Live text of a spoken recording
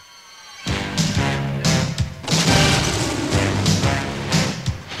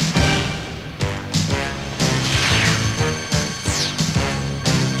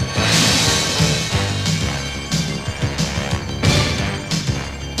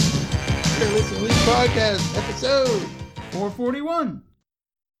Listen to Leave Podcast, episode 441.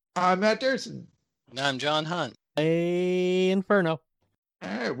 I'm Matt Durson. And I'm John Hunt. Hey, Inferno. All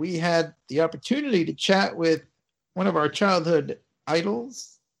right, we had the opportunity to chat with one of our childhood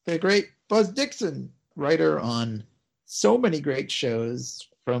idols, the great Buzz Dixon, writer on so many great shows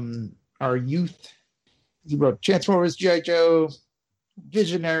from our youth. He wrote Transformers, G.I. Joe,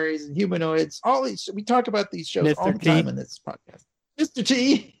 Visionaries, and Humanoids. All these, we talk about these shows all the time in this podcast. Mr.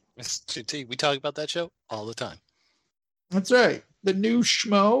 T. Mr. T. We talk about that show all the time. That's right. The new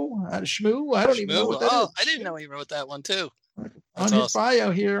Schmo. Shmoo? I don't even know what that is. I didn't know he wrote that one too. On his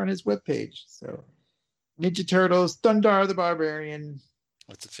bio here on his webpage. So, Ninja Turtles, Thundar the Barbarian.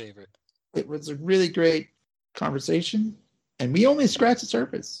 What's a favorite? It was a really great conversation. And we only scratched the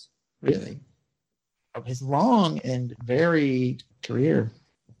surface, really, of his long and varied career.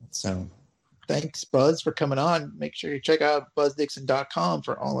 So, thanks, Buzz, for coming on. Make sure you check out BuzzDixon.com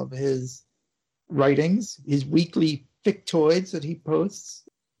for all of his writings, his weekly fictoids that he posts.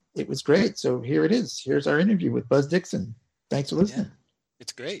 It was great. So here it is. Here's our interview with Buzz Dixon. Thanks for listening. Yeah,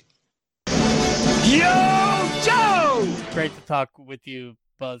 it's great. Yo, Joe! Great to talk with you,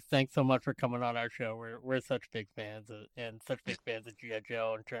 Buzz. Thanks so much for coming on our show. We're such big fans and such big fans of G.I.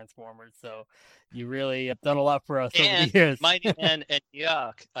 Joe and Transformers. So you really have done a lot for us over the years. Mighty Men and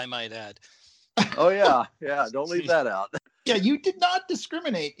Yuck, I might add. Oh yeah. Don't leave that out. Yeah, you did not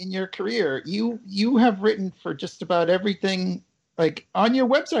discriminate in your career. You have written for just about everything. Like on your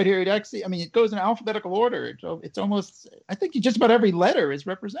website here, it goes in alphabetical order. It's almost, I think just about every letter is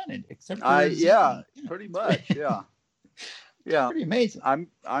represented, except for pretty much, yeah. Pretty amazing.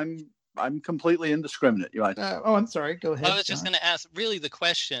 I'm completely indiscriminate. I'm sorry. Go ahead. I was just going to ask, really, the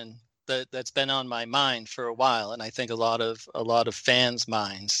question that's been on my mind for a while, and I think a lot of fans'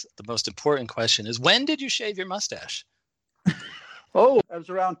 minds. The most important question is, when did you shave your mustache? Oh, it was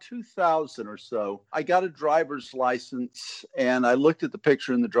around 2000 or so. I got a driver's license, and I looked at the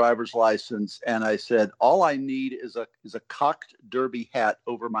picture in the driver's license, and I said, all I need is a cocked derby hat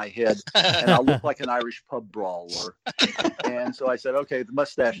over my head, and I'll look like an Irish pub brawler. And so I said, okay, the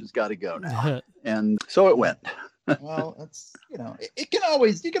mustache has got to go now. And so it went. Well, that's, you can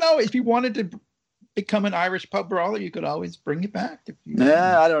always, if you wanted to become an Irish pub brawler, you could always bring it back.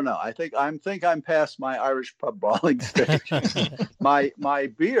 I don't know. I think I'm past my Irish pub brawling stage. my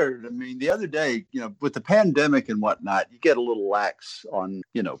beard. I mean, the other day, with the pandemic and whatnot, you get a little lax on,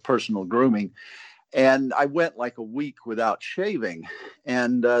 personal grooming. And I went like a week without shaving.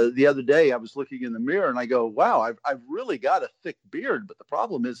 And the other day I was looking in the mirror and I go, wow, I've really got a thick beard. But the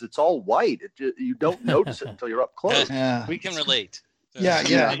problem is it's all white. You don't notice it until you're up close. Yeah. We can relate. Yeah,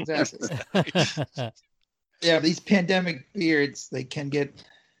 exactly. Yeah, these pandemic beards, they can get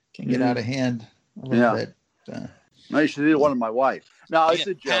out of hand a little bit. I should do one of my wife. No, it's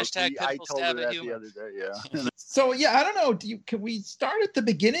a joke. I told her that the other day. Yeah. So I don't know. Can we start at the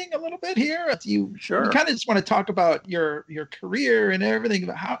beginning a little bit here? Sure. You kind of just want to talk about your career and everything.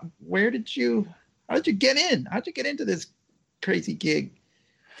 How did you get in? How'd you get into this crazy gig?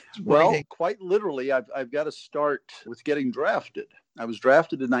 Well, quite literally, I've got to start with getting drafted. I was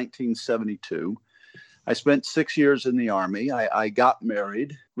drafted in 1972. I spent 6 years in the Army. I got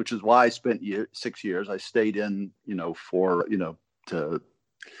married, which is why I spent 6 years. I stayed in, for, the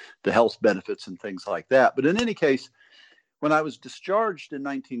health benefits and things like that. But in any case, when I was discharged in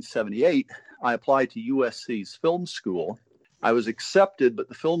 1978, I applied to USC's film school. I was accepted, but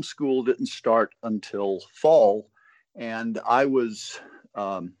the film school didn't start until fall. And I was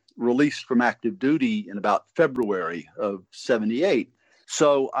released from active duty in about February of 78.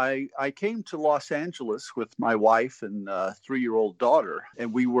 So I came to Los Angeles with my wife and 3-year-old daughter,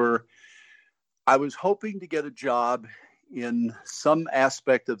 and I was hoping to get a job in some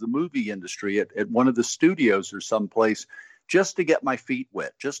aspect of the movie industry at one of the studios or someplace, just to get my feet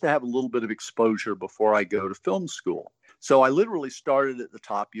wet, just to have a little bit of exposure before I go to film school. So I literally started at the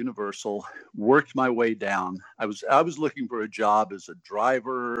top, Universal, worked my way down. I was looking for a job as a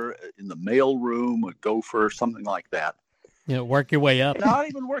driver in the mail room, a gopher, something like that. Work your way up. Not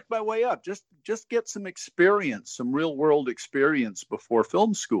even work my way up, just get some experience, some real world experience before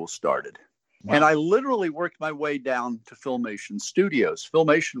film school started. Wow. And I literally worked my way down to Filmation Studios.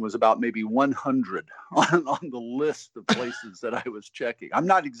 Filmation was about maybe 100 on the list of places that I was checking. I'm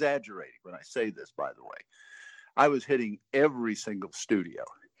not exaggerating when I say this, by the way. I was hitting every single studio.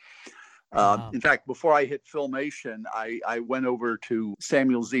 Wow. In fact, before I hit Filmation, I went over to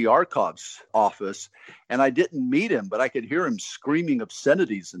Samuel Z. Arkoff's office, and I didn't meet him, but I could hear him screaming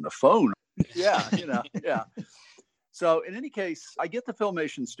obscenities in the phone. Yeah. So in any case, I get to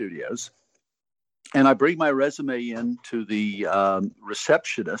Filmation Studios. And I bring my resume in to the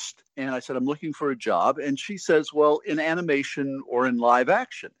receptionist, and I said, I'm looking for a job. And she says, well, in animation or in live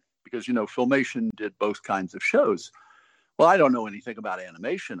action, because, Filmation did both kinds of shows. Well, I don't know anything about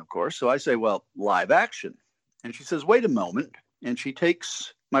animation, of course. So I say, well, live action. And she says, wait a moment. And she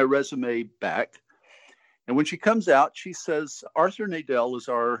takes my resume back. And when she comes out, she says, Arthur Nadel is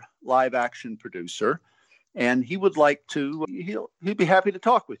our live action producer. And he would like to, he'd be happy to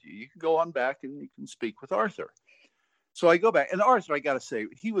talk with you. You can go on back and you can speak with Arthur. So I go back. And Arthur, I got to say,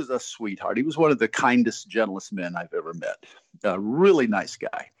 he was a sweetheart. He was one of the kindest, gentlest men I've ever met. A really nice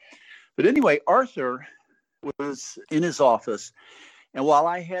guy. But anyway, Arthur was in his office. And while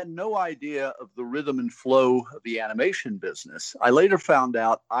I had no idea of the rhythm and flow of the animation business, I later found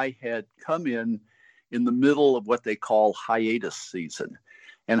out I had come in the middle of what they call hiatus season.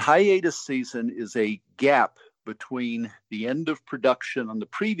 And hiatus season is a gap between the end of production on the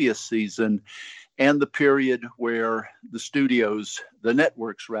previous season and the period where the studios, the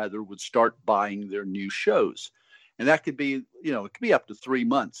networks rather, would start buying their new shows. And that could be, it could be up to 3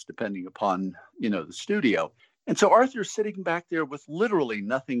 months, depending upon, the studio. And so Arthur's sitting back there with literally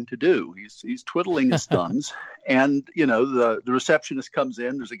nothing to do. He's twiddling his thumbs. And, the receptionist comes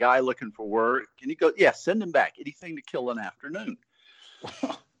in. There's a guy looking for work. And he goes, yeah, send him back. Anything to kill an afternoon.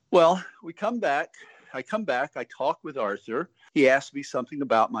 Well, I come back, I talk with Arthur. He asked me something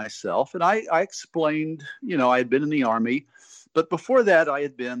about myself, and I explained, I had been in the Army, but before that I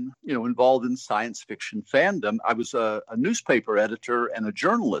had been, involved in science fiction fandom. I was a newspaper editor and a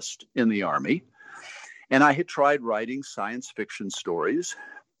journalist in the Army, and I had tried writing science fiction stories.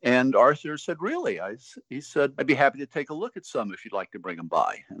 And Arthur said, really? He said, I'd be happy to take a look at some if you'd like to bring them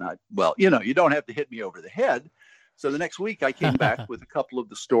by. And you don't have to hit me over the head. So the next week I came back with a couple of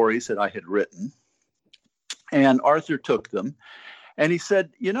the stories that I had written, and Arthur took them and he said,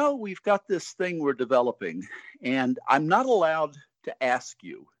 we've got this thing we're developing, and I'm not allowed to ask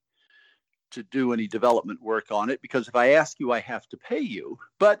you to do any development work on it, because if I ask you, I have to pay you.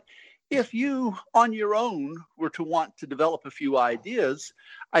 But if you on your own were to want to develop a few ideas,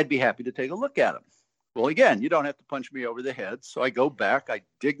 I'd be happy to take a look at them. Well, again, you don't have to punch me over the head. So I go back, I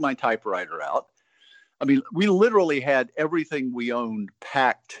dig my typewriter out. I mean, we literally had everything we owned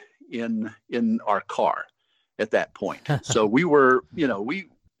packed in our car at that point. So we were,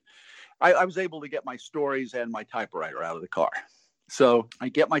 I was able to get my stories and my typewriter out of the car. So I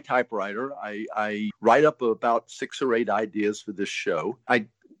get my typewriter. I write up about 6 or 8 ideas for this show. I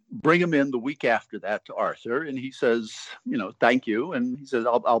bring them in the week after that to Arthur, and he says, thank you. And he says,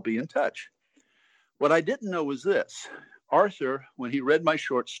 I'll be in touch. What I didn't know was this. Arthur, when he read my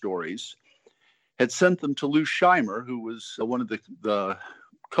short stories, had sent them to Lou Scheimer, who was one of the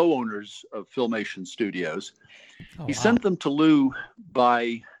co-owners of Filmation Studios. He sent them to Lou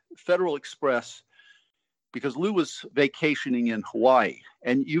by Federal Express because Lou was vacationing in Hawaii.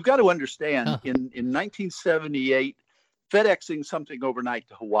 And you've got to understand, in 1978, FedExing something overnight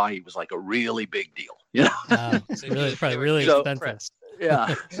to Hawaii was like a really big deal. Probably really expensive.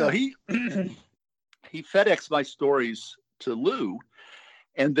 Yeah. So he FedExed my stories to Lou.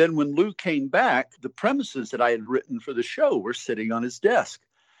 And then when Lou came back, the premises that I had written for the show were sitting on his desk.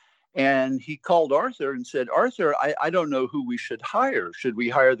 And he called Arthur and said, Arthur, I don't know who we should hire. Should we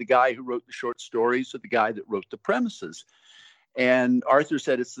hire the guy who wrote the short stories or the guy that wrote the premises? And Arthur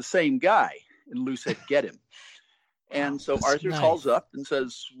said, it's the same guy. And Lou said, get him. And so Arthur calls up and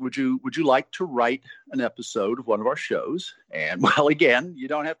says, would you like to write an episode of one of our shows? And well, again, you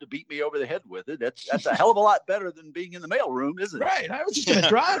don't have to beat me over the head with it. That's a hell of a lot better than being in the mailroom, isn't it? Right. I was just going to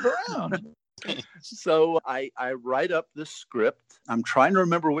drive around. So I write up this script. I'm trying to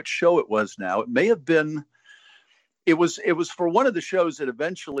remember which show it was now. It may have been, it was for one of the shows that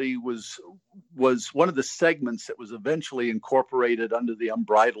eventually was one of the segments that was eventually incorporated under the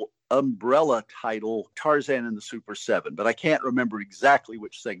umbrella title Tarzan and the Super 7, but I can't remember exactly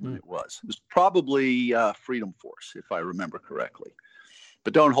which segment it was. It was probably Freedom Force, if I remember correctly.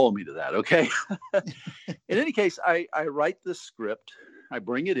 But don't hold me to that, okay? In any case, I write this script. I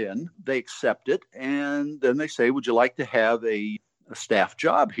bring it in. They accept it. And then they say, would you like to have a staff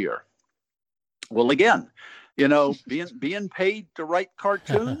job here? Well, again, being paid to write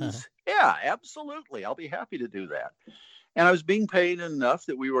cartoons, yeah, absolutely. I'll be happy to do that. And I was being paid enough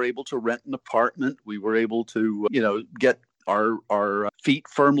that we were able to rent an apartment. We were able to, get our feet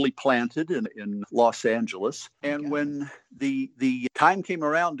firmly planted in Los Angeles. And when the time came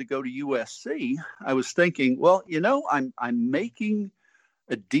around to go to USC, I was thinking, well, I'm making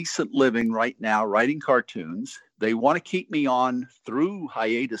a decent living right now writing cartoons. They want to keep me on through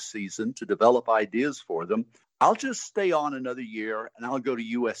hiatus season to develop ideas for them. I'll just stay on another year and I'll go to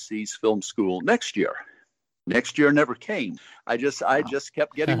USC's film school next year. Next year never came. I just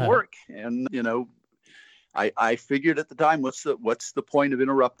kept getting work. And, I figured at the time, what's the point of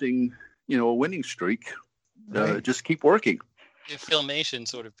interrupting, a winning streak? Right. Just keep working. Your Filmation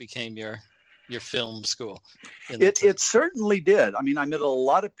sort of became your film school. It certainly did. I mean, I met a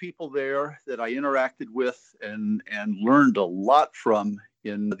lot of people there that I interacted with and learned a lot from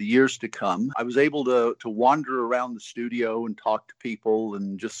in the years to come. I was able to wander around the studio and talk to people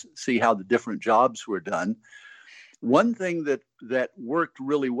and just see how the different jobs were done. One thing that worked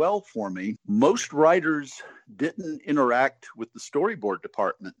really well for me, most writers didn't interact with the storyboard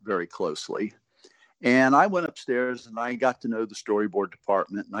department very closely. And I went upstairs and I got to know the storyboard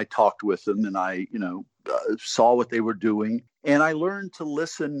department and I talked with them and I, saw what they were doing. And I learned to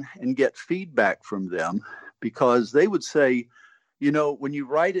listen and get feedback from them because they would say, when you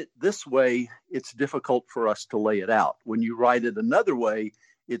write it this way, it's difficult for us to lay it out. When you write it another way,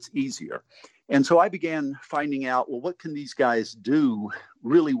 it's easier. And so I began finding out, well, what can these guys do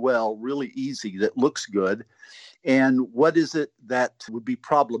really well, really easy, that looks good? And what is it that would be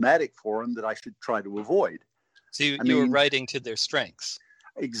problematic for them that I should try to avoid? So you were writing to their strengths.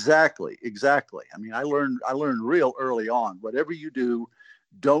 Exactly. I mean, I learned real early on, whatever you do,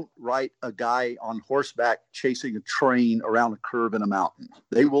 don't write a guy on horseback chasing a train around a curve in a mountain.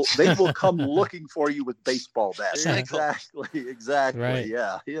 They will come looking for you with baseball bats. Yeah. Exactly. Right.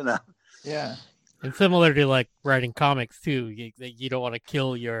 Yeah. Yeah. And similar to like writing comics too, you don't want to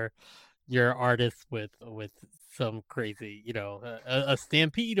kill your artist with some crazy, a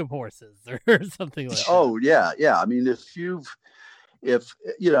stampede of horses or something like that. Oh yeah. I mean, if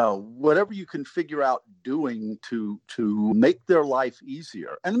whatever you can figure out doing to make their life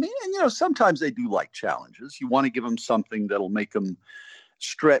easier. And I mean, sometimes they do like challenges. You want to give them something that'll make them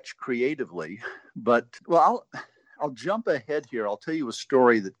stretch creatively. But well, I'll jump ahead here. I'll tell you a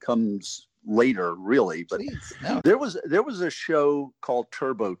story that comes later, really. But Please, no. there was a show called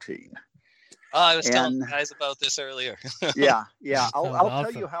Turbo Teen. I was telling you guys about this earlier. Yeah. I'll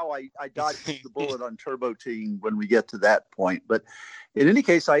Awesome. tell you how I dodged the bullet on Turbo Teen when we get to that point. But in any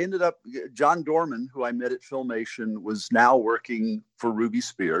case, I ended up, John Dorman, who I met at Filmation, was now working for Ruby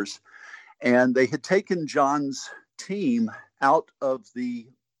Spears. And they had taken John's team out of the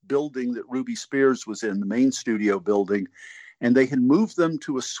building that Ruby Spears was in, the main studio building. And they had moved them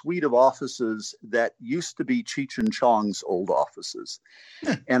to a suite of offices that used to be Cheech and Chong's old offices.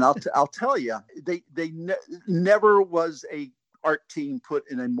 And I'll tell you, never was a art team put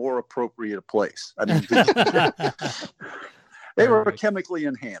in a more appropriate place. I mean, they were chemically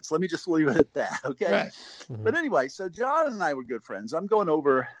enhanced. Let me just leave it at that. Okay. Right. Mhm. But anyway, so John and I were good friends. I'm going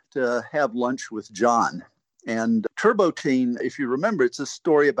over to have lunch with John. And Turbo Teen, if you remember, it's a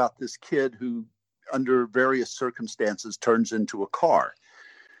story about this kid who, under various circumstances, turns into a car.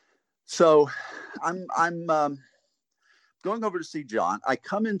 So I'm going over to see John. I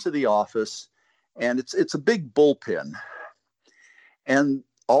come into the office and it's a big bullpen. And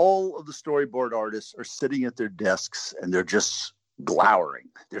all of the storyboard artists are sitting at their desks and they're just glowering.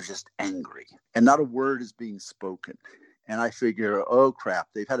 They're just angry. And not a word is being spoken. And I figure, oh crap,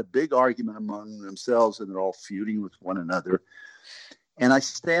 they've had a big argument among themselves and they're all feuding with one another. And I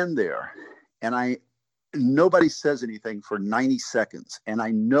stand there and nobody says anything for 90 seconds. And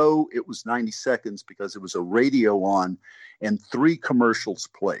I know it was 90 seconds because there was a radio on and 3 commercials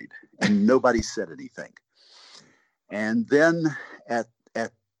played and nobody said anything. And then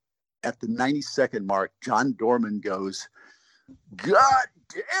at the 90-second mark, John Dorman goes, "God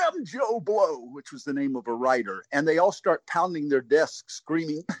damn Joe Blow," which was the name of a writer. And they all start pounding their desks,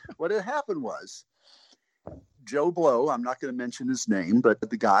 screaming. What had happened was, Joe Blow, I'm not going to mention his name, but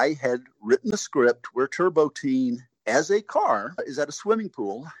the guy had written a script where Turbo Teen, as a car, is at a swimming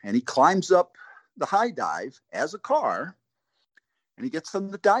pool, and he climbs up the high dive as a car, and he gets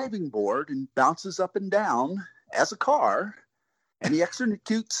on the diving board and bounces up and down as a car, and he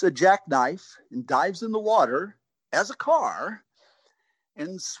executes a jackknife and dives in the water as a car,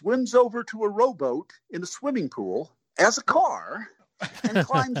 and swims over to a rowboat in a swimming pool as a car, and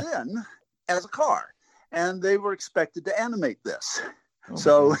climbs in as a car. And they were expected to animate this. Oh,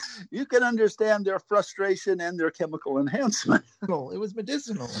 so you can understand their frustration and their chemical enhancement. It was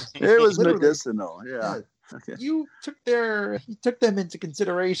medicinal. It was Literally. medicinal. Yeah. Okay. You took them into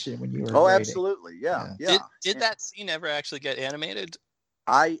consideration when you were Oh, writing. Absolutely. Yeah. Did that scene ever actually get animated?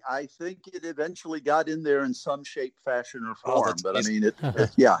 I think it eventually got in there in some shape, fashion, or Oh, form. that's But I amazing. mean,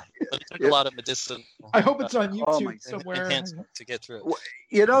 yeah. But it took a lot of medicinal. I hope it's on Oh, my YouTube somewhere. enhancement to get through.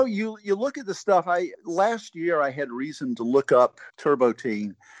 Well, you look at the stuff. Last year I had reason to look up Turbo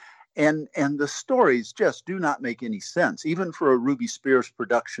Teen, And the stories just do not make any sense. Even for a Ruby Spears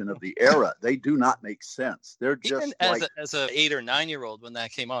production of the era, they do not make sense. They're just even as a 8 or 9 year old when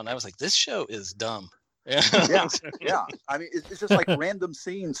that came on, I was like, this show is dumb. Yeah. I mean, it's just like random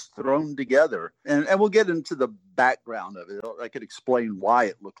scenes thrown together. And we'll get into the background of it. I could explain why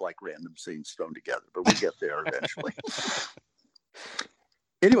it looked like random scenes thrown together, but we'll get there eventually.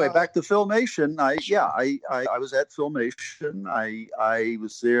 Anyway, back to Filmation. I was at Filmation. I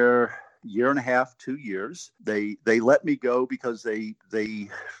was there a year and a half, 2 years. They let me go because they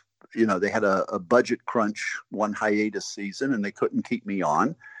had a budget crunch one hiatus season and they couldn't keep me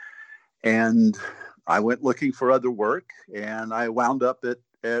on. And I went looking for other work, and I wound up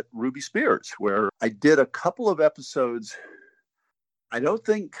at Ruby Spears, where I did a couple of episodes. I don't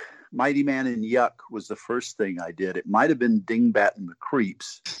think Mighty Man and Yuck was the first thing I did. It might have been Dingbat and the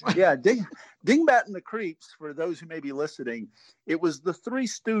Creeps. Yeah, Dingbat and the Creeps, for those who may be listening, it was the Three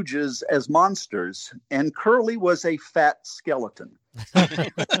Stooges as monsters, and Curly was a fat skeleton.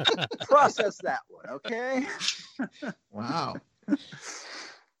 Process that one, okay? Wow.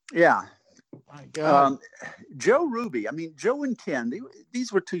 Yeah. My God. Joe Ruby, Joe and Ken,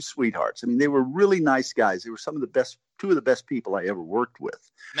 these were two sweethearts. I mean, they were really nice guys. They were two of the best people I ever worked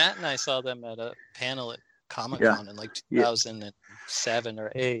with. Matt and I saw them at a panel at Comic-Con in like 2007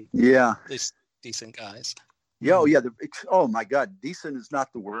 or 8. Yeah. These decent guys. Yeah, oh my God, decent is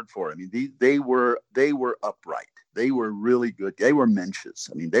not the word for it. I mean, they were upright. They were really good. They were mensches.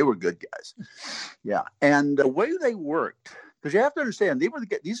 I mean, they were good guys. Yeah, and the way they worked, because you have to understand, these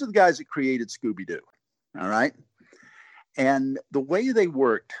are the guys that created Scooby-Doo. All right, and the way they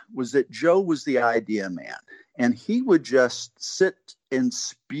worked was that Joe was the idea man, and he would just sit and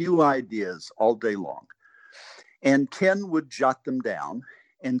spew ideas all day long, and Ken would jot them down.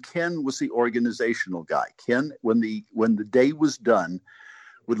 And Ken was the organizational guy. Ken, when the day was done,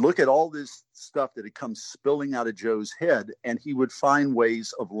 would look at all this stuff that had come spilling out of Joe's head, and he would find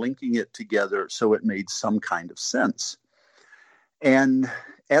ways of linking it together so it made some kind of sense. And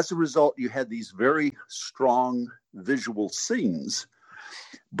as a result, you had these very strong visual scenes,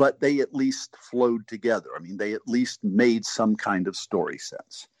 but they at least flowed together. I mean, they at least made some kind of story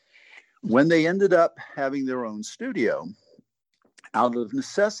sense. When they ended up having their own studio, out of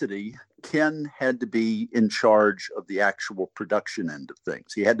necessity, Ken had to be in charge of the actual production end of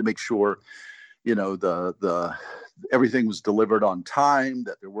things. He had to make sure, the everything was delivered on time,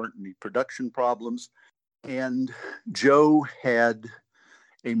 that there weren't any production problems. And Joe had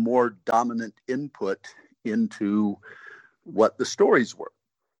a more dominant input into what the stories were.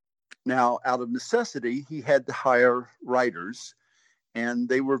 Now, out of necessity, he had to hire writers, and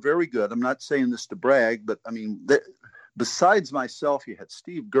they were very good. I'm not saying this to brag, but I mean, besides myself, you had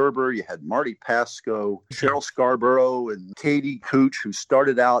Steve Gerber, you had Marty Pasco, Cheryl Scarborough, and Katie Cooch, who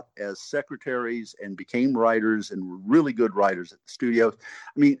started out as secretaries and became writers and were really good writers at the studio.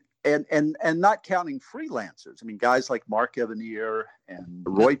 I mean, and not counting freelancers. I mean, guys like Mark Evanier and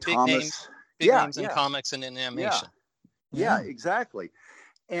Roy Thomas. Big names in comics and in animation. Yeah, exactly.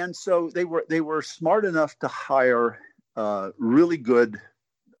 And so they were smart enough to hire really good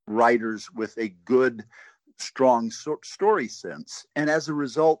writers with a good, strong story sense, and as a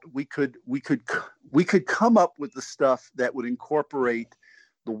result, we could come up with the stuff that would incorporate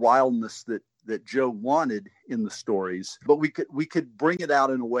the wildness that Joe wanted in the stories, but we could bring it out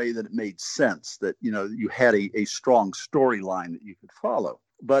in a way that it made sense, that you had a strong storyline that you could follow.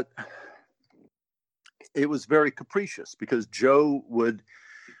 But it was very capricious because Joe would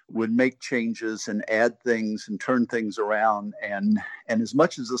make changes and add things and turn things around, and as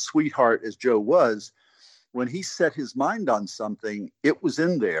much as a sweetheart as Joe was, when he set his mind on something, it was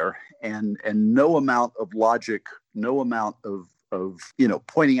in there, and no amount of logic, no amount of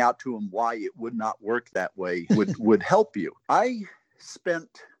pointing out to him why it would not work that way would help you. I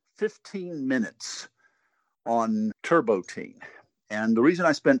spent 15 minutes on Turbo Teen, and the reason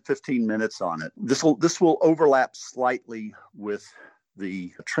I spent 15 minutes on it, this will overlap slightly with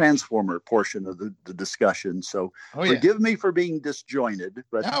the Transformer portion of the discussion. So forgive me for being disjointed,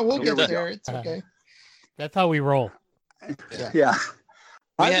 but no, we'll get there. It's okay. That's how we roll. Yeah.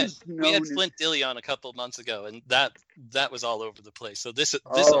 We had Flint Dille on a couple of months ago, and that was all over the place. So this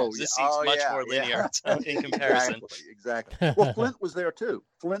seems much more linear in comparison. Exactly. Well, Flint was there too.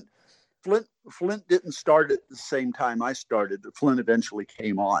 Flint didn't start at the same time I started. Flint eventually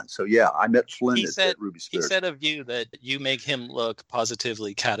came on. So yeah, I met Flint at Ruby Spears. He said of you that you make him look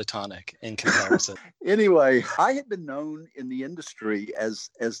positively catatonic in comparison. Anyway, I had been known in the industry as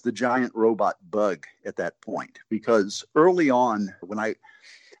the giant robot bug at that point, because early on, when I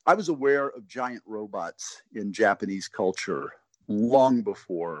was aware of giant robots in Japanese culture long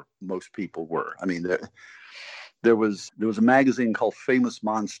before most people were. I mean, there was a magazine called Famous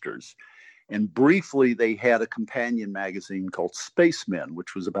Monsters, and briefly they had a companion magazine called Spacemen,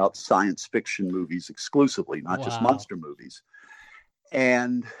 which was about science fiction movies exclusively, not just monster movies.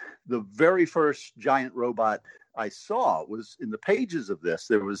 And the very first giant robot I saw was in the pages of this.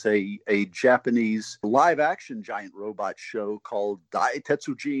 There was a Japanese live action giant robot show called Dai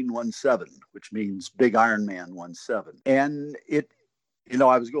Tetsujin 17, which means Big Iron Man 17. And it,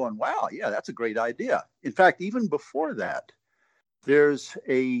 I was going, wow, yeah, that's a great idea. In fact, even before that, there's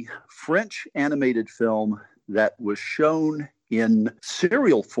a French animated film that was shown in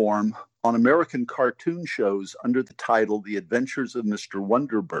serial form on American cartoon shows under the title The Adventures of Mr.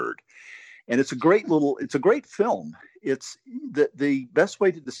 Wonderbird. And it's a great film. It's the best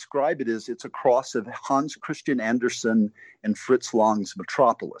way to describe it is it's a cross of Hans Christian Andersen and Fritz Lang's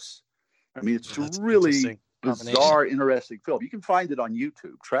Metropolis. I mean, it's a really bizarre, interesting film. You can find it on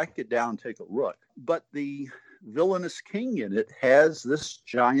YouTube. Track it down, take a look. But the villainous king in it has this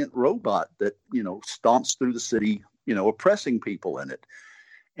giant robot that, stomps through the city, oppressing people in it.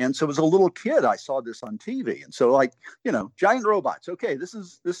 And so as a little kid, I saw this on TV. And so giant robots. Okay,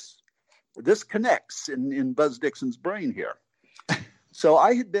 this connects in Buzz Dixon's brain here. So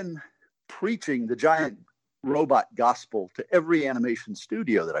I had been preaching the giant robot gospel to every animation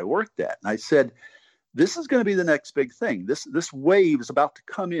studio that I worked at. And I said, this is going to be the next big thing. This wave is about to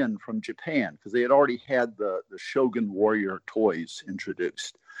come in from Japan because they had already had the Shogun Warrior toys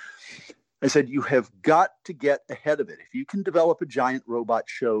introduced. I said, you have got to get ahead of it. If you can develop a giant robot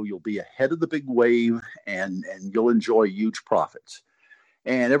show, you'll be ahead of the big wave and you'll enjoy huge profits.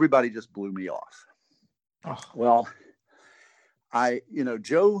 And everybody just blew me off. Oh. Well,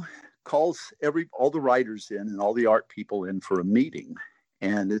 Joe calls all the writers in and all the art people in for a meeting,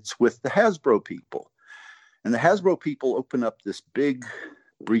 and it's with the Hasbro people. And the Hasbro people open up this big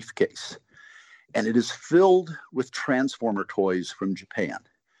briefcase, and it is filled with Transformer toys from Japan.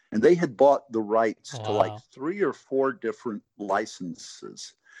 And they had bought the rights to like 3 or 4 different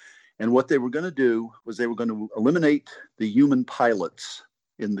licenses. And what they were going to do was they were going to eliminate the human pilots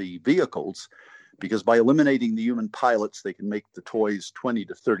in the vehicles, because by eliminating the human pilots, they can make the toys 20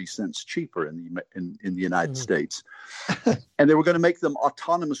 to 30 cents cheaper in the United States. And they were going to make them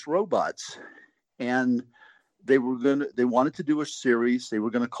autonomous robots. And they wanted to do a series they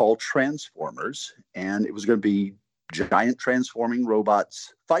were going to call Transformers. And it was going to be giant transforming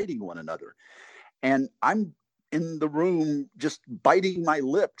robots fighting one another. And I'm in the room just biting my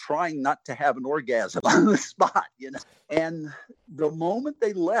lip, trying not to have an orgasm on the spot, And the moment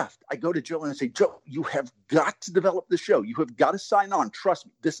they left, I go to Joe and I say, Joe, you have got to develop the show. You have got to sign on. Trust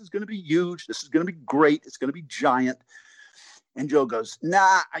me, this is going to be huge. This is going to be great. It's going to be giant. And Joe goes,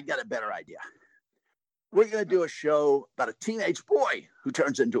 nah, I got a better idea. We're going to do a show about a teenage boy who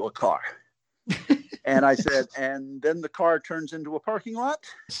turns into a car. And I said, and then the car turns into a parking lot?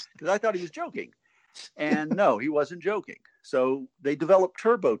 Because I thought he was joking. And no, he wasn't joking. So they developed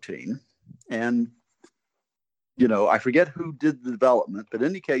Turbo Teen. And, I forget who did the development. But in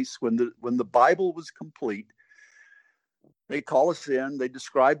any case, when the Bible was complete, they call us in. They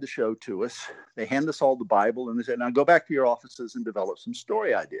describe the show to us. They hand us all the Bible. And they say, now go back to your offices and develop some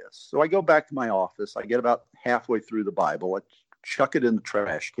story ideas. So I go back to my office. I get about halfway through the Bible. I chuck it in the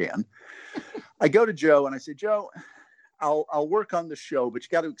trash can. I go to Joe and I say, Joe, I'll work on the show, but you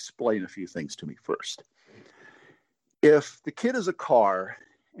got to explain a few things to me first. If the kid is a car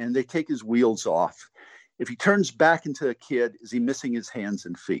and they take his wheels off, if he turns back into a kid, is he missing his hands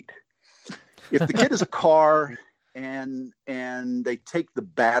and feet? If the kid is a car and they take the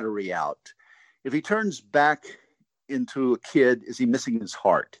battery out, if he turns back into a kid, is he missing his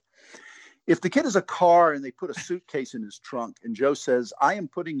heart? If the kid is a car and they put a suitcase in his trunk and Joe says, I am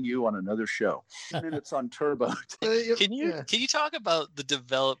putting you on another show. Minutes on Turbo. Can you talk about the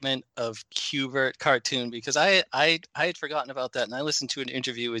development of Q*bert cartoon? Because I had forgotten about that. And I listened to an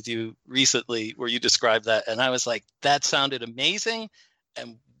interview with you recently where you described that. And I was like, that sounded amazing.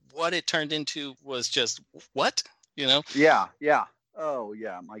 And what it turned into was just what, Yeah. Oh,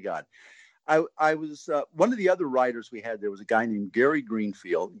 yeah. My God. I was one of the other writers we had. There was a guy named Gary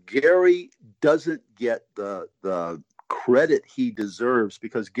Greenfield. Gary doesn't get the credit he deserves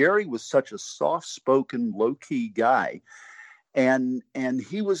because Gary was such a soft-spoken, low-key guy, and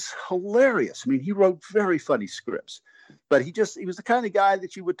he was hilarious. I mean, he wrote very funny scripts, but he was the kind of guy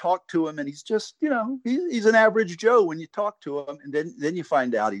that you would talk to him, and he's just he's an average Joe when you talk to him, and then you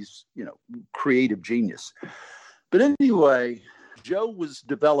find out he's creative genius. But anyway, Joe was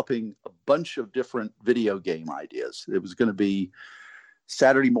developing a bunch of different video game ideas. It was going to be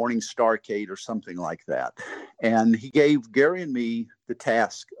Saturday Morning Starcade or something like that. And he gave Gary and me the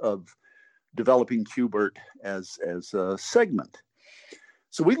task of developing Q*bert as a segment.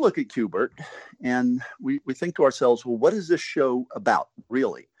 So we look at Q*bert and we think to ourselves, well, what is this show about,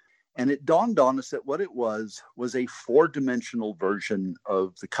 really? And it dawned on us that what it was a 4-dimensional version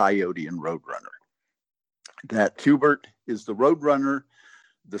of the Coyote and Roadrunner. That Q*bert is the Roadrunner,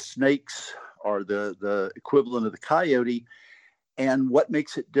 the snakes are the equivalent of the Coyote, and what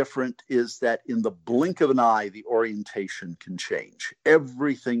makes it different is that in the blink of an eye, the orientation can change.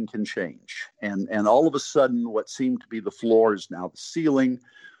 Everything can change. And all of a sudden, what seemed to be the floor is now the ceiling.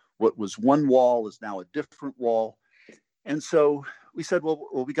 What was one wall is now a different wall. And so we said, well,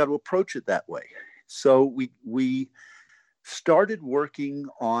 we got to approach it that way. So we started working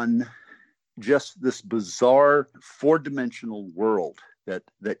on just this bizarre 4-dimensional world that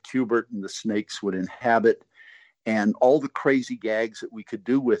Q*bert and the snakes would inhabit, and all the crazy gags that we could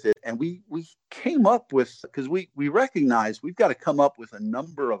do with it. And we came up with, because we recognized we've got to come up with a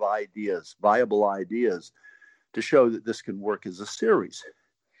number of ideas, viable ideas, to show that this can work as a series.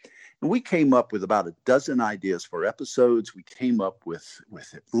 And we came up with about a dozen ideas for episodes. We came up with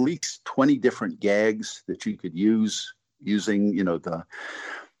at least 20 different gags that you could use using,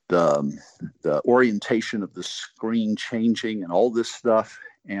 the orientation of the screen changing and all this stuff.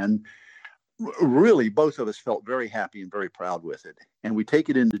 And really, both of us felt very happy and very proud with it. And we take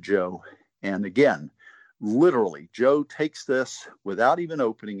it into Joe. And again, literally, Joe takes this without even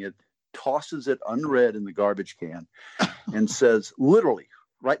opening it, tosses it unread in the garbage can, and says, literally,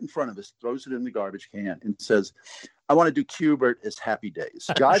 right in front of us, throws it in the garbage can and says, I want to do Q*bert as Happy Days.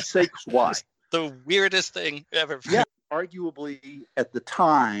 God's sakes, why? The weirdest thing ever. Yeah, arguably at the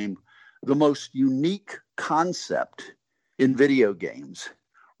time, the most unique concept in video games.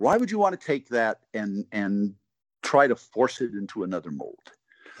 Why would you want to take that and try to force it into another mold?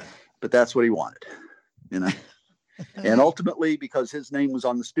 But that's what he wanted, And ultimately, because his name was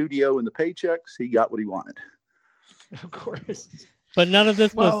on the studio and the paychecks, he got what he wanted. Of course. But none of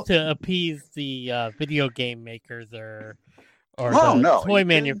this was to appease the video game makers or toy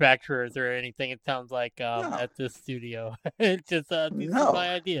manufacturers or anything. It sounds like at this studio. It's just this is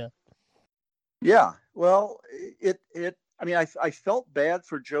my idea. Yeah. Well, I felt bad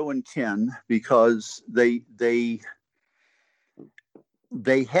for Joe and Ken because they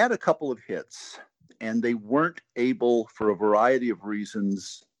had a couple of hits and they weren't able, for a variety of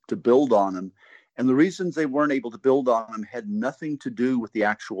reasons, to build on them. And the reasons they weren't able to build on them had nothing to do with the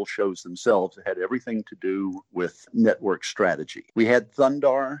actual shows themselves. It had everything to do with network strategy. We had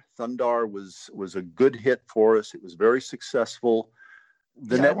Thundar. Thundar was a good hit for us. It was very successful.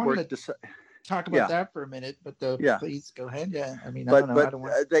 The network talk about that for a minute, but please go ahead. Yeah, I mean,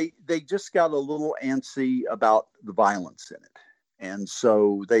 they just got a little antsy about the violence in it, and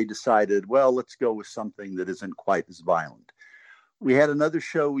so they decided, well, let's go with something that isn't quite as violent. We had another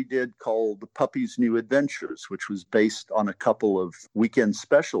show we did called The Puppy's New Adventures, which was based on a couple of weekend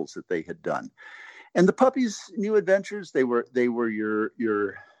specials that they had done. And The Puppy's New Adventures, they were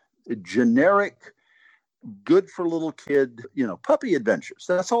your generic, good for little kid, puppy adventures.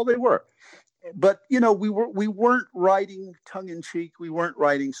 That's all they were. But we weren't writing tongue in cheek. We weren't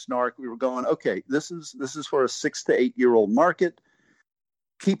writing snark. We were going, okay, this is for a 6 to 8 year old market.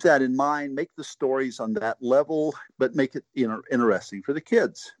 Keep that in mind. Make the stories on that level, but make it interesting for the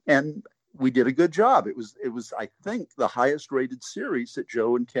kids. And we did a good job. It was I think the highest rated series that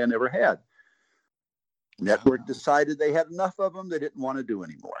Joe and Ken ever had. Network decided they had enough of them. They didn't want to do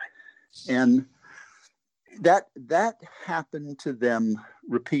anymore, and that happened to them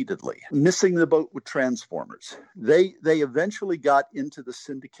repeatedly. Missing the boat with Transformers. They eventually got into the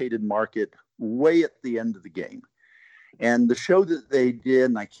syndicated market way at the end of the game. And the show that they did,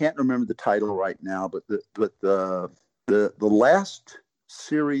 and I can't remember the title right now, but the last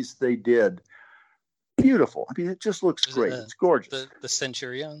series they did, beautiful. I mean, it just looks great. It's gorgeous. The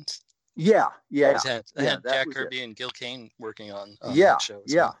Centurions. Yeah. It had Jack Kirby and Gil Kane working on that show.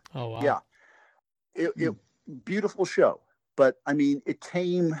 Yeah. Oh wow. Yeah. It beautiful show, but I mean, it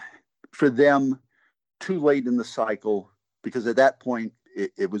came for them too late in the cycle because at that point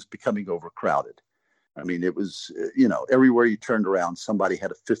it was becoming overcrowded. I mean, it was, everywhere you turned around, somebody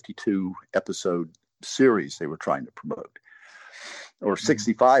had a 52 episode series they were trying to promote, or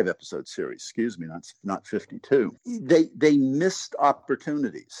 65 episode series, excuse me, not 52. They missed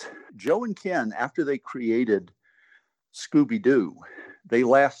opportunities. Joe and Ken, after they created Scooby-Doo, they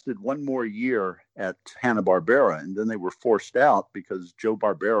lasted one more year at Hanna-Barbera, and then they were forced out because Joe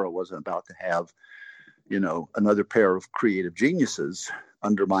Barbera wasn't about to have, another pair of creative geniuses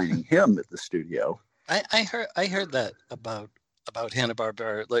undermining him at the studio. I heard that about about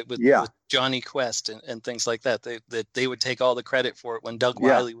Hanna-Barbera, like with Johnny Quest and things like that. They would take all the credit for it when Doug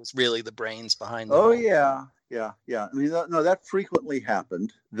Wily was really the brains behind it. Oh, yeah. I mean, no, that frequently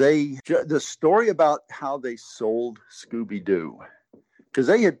happened. The story about how they sold Scooby-Doo, because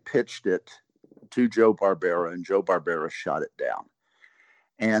they had pitched it to Joe Barbera, and Joe Barbera shot it down.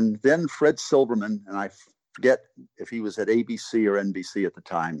 And then Fred Silverman, and I forget if he was at ABC or NBC at the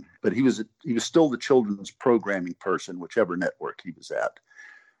time, but he was still the children's programming person, whichever network he was at.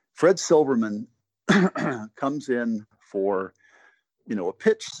 Fred Silverman comes in for, a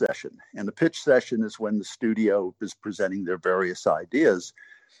pitch session. And the pitch session is when the studio is presenting their various ideas.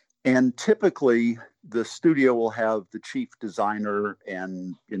 And typically the studio will have the chief designer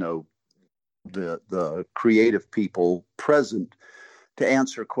and, the creative people present to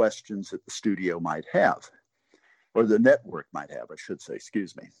answer questions that the studio might have, or the network might have, I should say,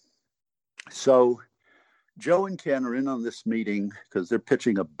 excuse me. So Joe and Ken are in on this meeting because they're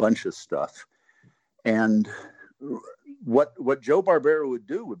pitching a bunch of stuff. And what Joe Barbera would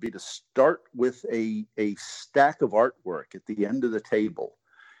do would be to start with a stack of artwork at the end of the table.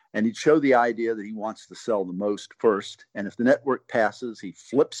 And he'd show the idea that he wants to sell the most first. And if the network passes, he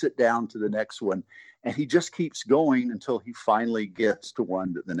flips it down to the next one. And he just keeps going until he finally gets to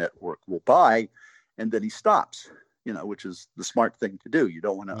one that the network will buy. And then he stops, which is the smart thing to do. You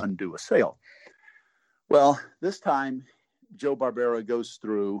don't want to undo a sale. Well, this time, Joe Barbera goes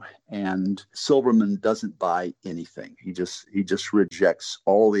through and Silverman doesn't buy anything. He just rejects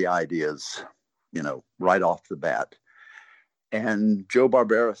all the ideas, right off the bat. And Joe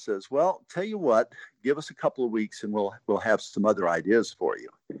Barbera says, well, tell you what, give us a couple of weeks and we'll have some other ideas for you.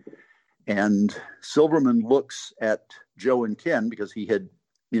 And Silverman looks at Joe and Ken because he had,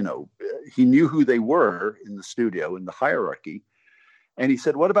 he knew who they were in the studio, in the hierarchy. And he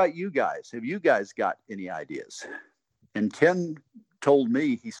said, what about you guys? Have you guys got any ideas? And Ken told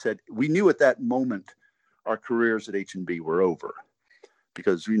me, he said, we knew at that moment our careers at H&B were over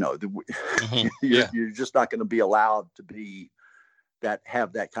because, you're just not going to be allowed to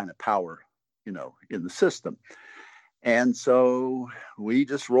have that kind of power, in the system. And so we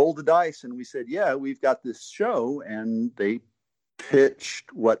just rolled the dice and we said, yeah, we've got this show. And they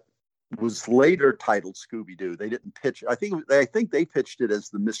pitched what was later titled Scooby-Doo. They didn't pitch. I think they pitched it as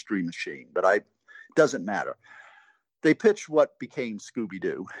the Mystery Machine, but it doesn't matter. They pitched what became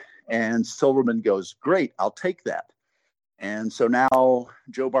Scooby-Doo, and Silverman goes, great, I'll take that. And so now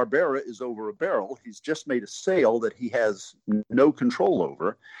Joe Barbera is over a barrel. He's just made a sale that he has no control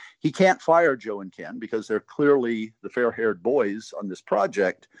over. He can't fire Joe and Ken because they're clearly the fair-haired boys on this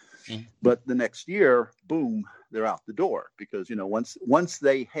project. Mm-hmm. But the next year, boom, they're out the door because, once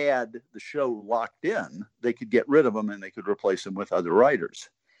they had the show locked in, they could get rid of them and they could replace them with other writers.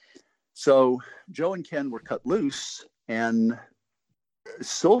 So Joe and Ken were cut loose, and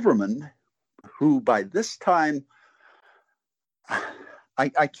Silverman, who by this time,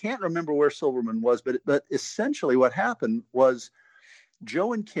 I can't remember where Silverman was, but essentially what happened was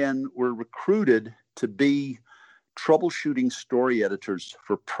Joe and Ken were recruited to be troubleshooting story editors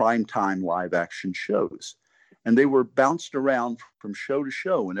for primetime live action shows. And they were bounced around from show to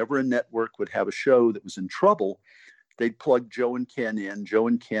show. Whenever a network would have a show that was in trouble, they'd plug Joe and Ken in. Joe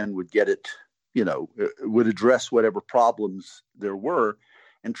and Ken would get it, would address whatever problems there were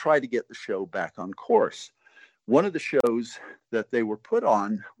and try to get the show back on course. One of the shows that they were put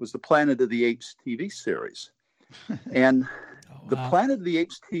on was the Planet of the Apes TV series. And the Planet of the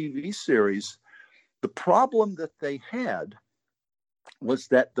Apes TV series, the problem that they had was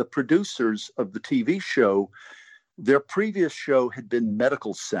that the producers of the TV show, their previous show had been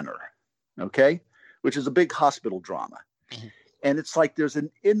Medical Center, okay, which is a big hospital drama. Mm-hmm. And it's like there's an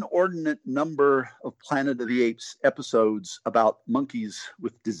inordinate number of Planet of the Apes episodes about monkeys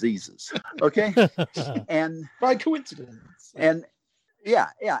with diseases, okay? And by coincidence. And yeah.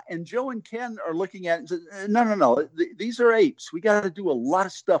 And Joe and Ken are looking at it and say, no. These are apes. We got to do a lot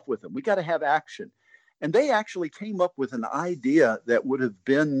of stuff with them. We got to have action. And they actually came up with an idea that would have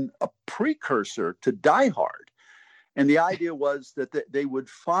been a precursor to Die Hard. And the idea was that they would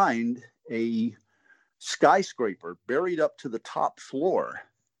find a skyscraper buried up to the top floor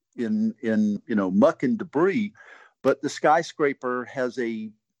in muck and debris, but the skyscraper has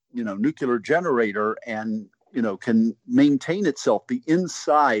a nuclear generator and can maintain itself. The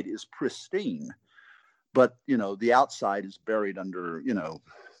inside is pristine, but the outside is buried under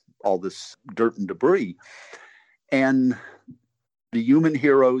all this dirt and debris. And the human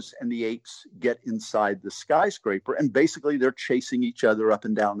heroes and the apes get inside the skyscraper, and basically they're chasing each other up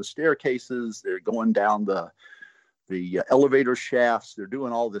and down the staircases. They're going down the elevator shafts. They're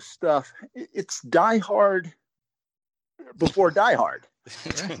doing all this stuff. It's Die Hard before Die Hard.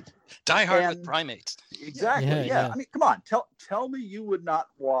 Die Hard with primates. Exactly. Yeah. I mean, come on. Tell me you would not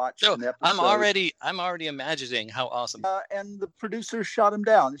watch an episode. I'm already imagining how awesome. And the producers shot him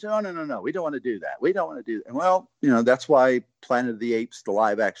down. They said, no. We don't want to do that. We don't want to do that. And well, that's why Planet of the Apes, the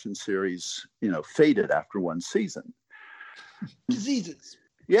live action series, faded after one season. Diseases.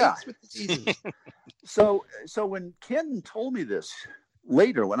 Yeah. With diseases. So when Ken told me this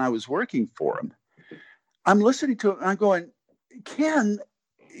later, when I was working for him, I'm listening to it and I'm going, Ken,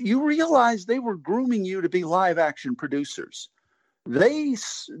 you realize they were grooming you to be live action producers. They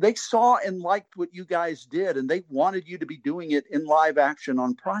saw and liked what you guys did, and they wanted you to be doing it in live action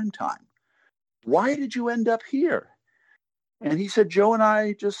on primetime. Why did you end up here? And he said, Joe and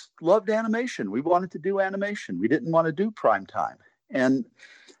I just loved animation. We wanted to do animation. We didn't want to do primetime. And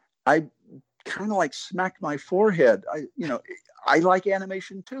I kind of like smacked my forehead. I like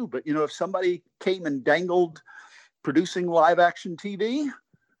animation too, but if somebody came and dangled producing live action TV,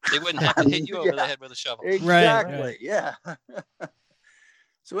 they wouldn't have to hit you over the head with a shovel. Exactly. Right. Yeah.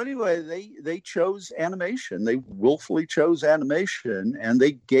 So anyway, they chose animation. They willfully chose animation, and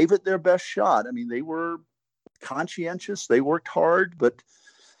they gave it their best shot. I mean, they were conscientious. They worked hard, but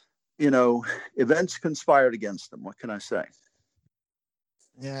events conspired against them. What can I say?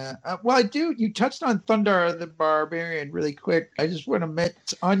 Yeah. Well, I do. You touched on Thundarr the Barbarian really quick. I just want to admit,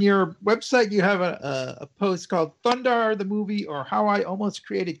 on your website, you have a post called Thundarr the Movie or How I Almost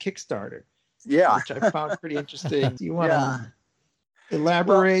Created Kickstarter. Yeah. Which I found pretty interesting. Do you want to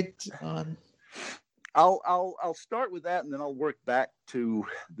elaborate on? I'll start with that, and then I'll work back to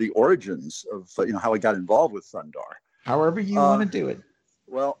the origins of how I got involved with Thundarr. However you want to do it.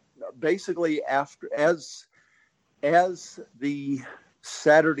 Well, basically, as the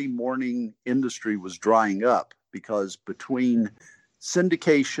Saturday morning industry was drying up, because between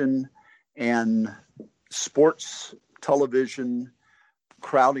syndication and sports television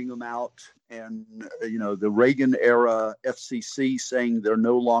crowding them out, and the Reagan era FCC saying there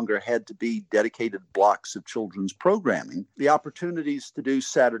no longer had to be dedicated blocks of children's programming, the opportunities to do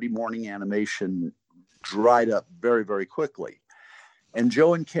Saturday morning animation dried up very, very quickly. And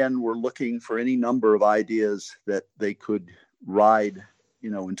Joe and Ken were looking for any number of ideas that they could ride,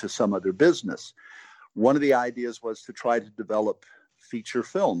 into some other business. One of the ideas was to try to develop feature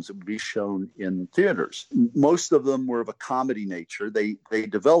films that would be shown in theaters. Most of them were of a comedy nature. They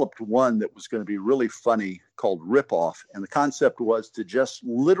developed one that was going to be really funny called Rip Off. And the concept was to just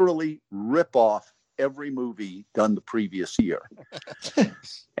literally rip off every movie done the previous year.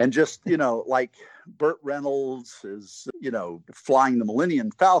 And just, like Burt Reynolds is, flying the Millennium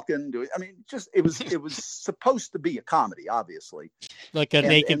Falcon. It was supposed to be a comedy, obviously. Like a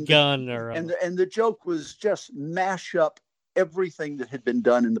Naked Gun and the joke was just mash up everything that had been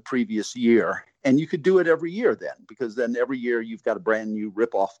done in the previous year. And you could do it every year then, because then every year you've got a brand new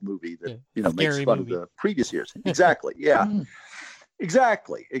rip-off movie that, makes fun of the previous years. Exactly. Yeah.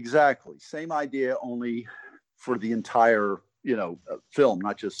 Exactly. Same idea, only for the entire, film,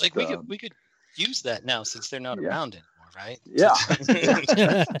 not just like we could use that now since they're not around anymore, right? Yeah.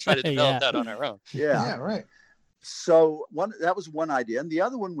 Try to develop that on our own. Yeah, right. So that was one idea, and the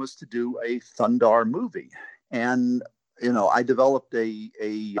other one was to do a Thundarr movie. And I developed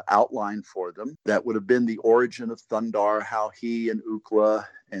a outline for them that would have been the origin of Thundarr, how he and Ookla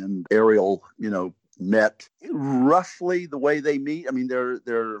and Ariel, met roughly the way they meet. I mean, they're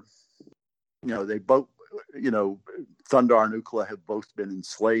they both, Thundarr and Ookla have both been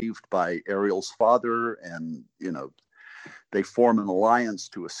enslaved by Ariel's father, and they form an alliance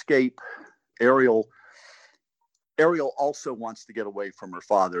to escape. Ariel also wants to get away from her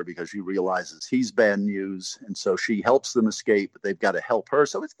father because she realizes he's bad news, and so she helps them escape, but they've got to help her.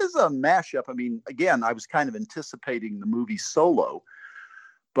 So it's a mashup. I mean, again, I was kind of anticipating the movie Solo,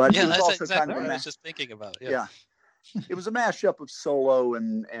 but it was that's also exactly kind of what I was just thinking about. Yeah. It was a mashup of Solo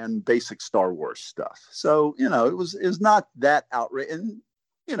and basic Star Wars stuff. So, it was not that outrageous. And,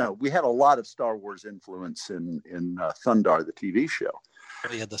 we had a lot of Star Wars influence in Thundarr, the TV show.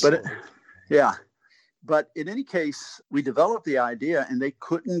 But in any case, we developed the idea and they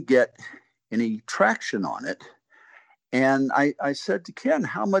couldn't get any traction on it. And I said to Ken,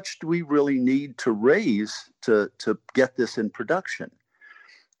 how much do we really need to raise to get this in production?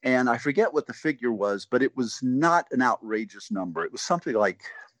 And I forget what the figure was, but it was not an outrageous number. It was something like,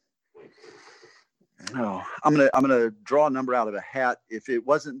 I'm gonna draw a number out of a hat. If it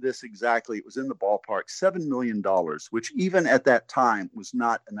wasn't this exactly, it was in the ballpark, $7 million, which even at that time was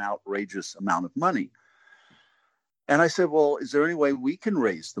not an outrageous amount of money. And I said, well, is there any way we can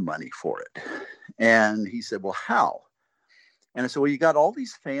raise the money for it? And he said, well, how? And I said, well, you got all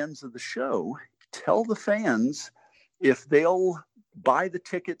these fans of the show. Tell the fans, if they'll buy the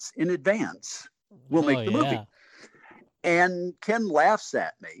tickets in advance, we'll make the movie. And Ken laughs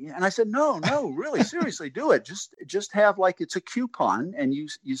at me. And I said, no, really, seriously, do it. Just have like, it's a coupon, and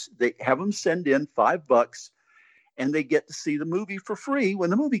they have them send in $5 and they get to see the movie for free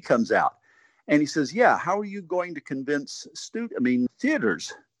when the movie comes out. And he says, yeah, how are you going to convince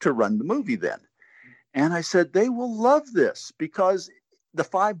theaters to run the movie then? And I said, they will love this, because the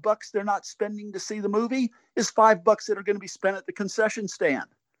 $5 they're not spending to see the movie is $5 that are going to be spent at the concession stand.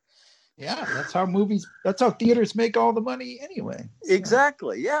 Yeah, that's how theaters make all the money anyway. So.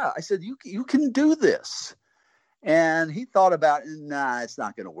 Exactly. Yeah. I said, you can do this. And he thought about it, nah, it's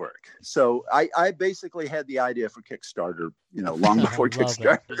not going to work. So I basically had the idea for Kickstarter, long before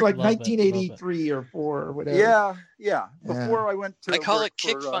Kickstarter. Like 1983 or 4 or whatever. Yeah. Before I went to... I call it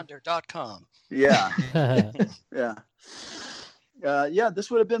kickfunder.com. Yeah. Yeah. This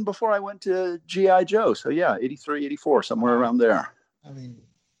would have been before I went to G.I. Joe. So yeah, 83, 84, somewhere around there. I mean...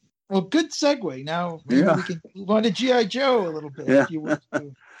 Well, good segue. Now maybe we can move on to G.I. Joe a little bit. Yeah. If you want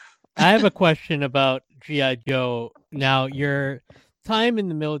to. I have a question about G.I. Joe. Now, your time in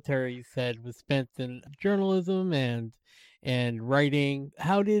the military, you said, was spent in journalism and writing.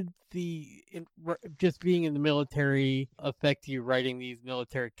 How did just being in the military affect you writing these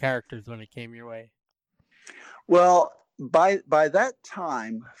military characters when it came your way? Well, by that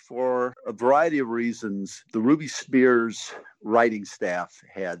time, for a variety of reasons, the Ruby Spears writing staff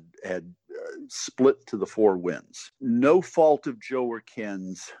had split to the four winds. No fault of Joe or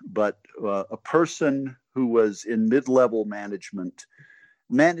Ken's, but a person who was in mid-level management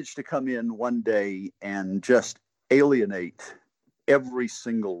managed to come in one day and just alienate every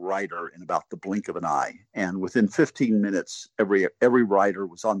single writer in about the blink of an eye. And within 15 minutes, every writer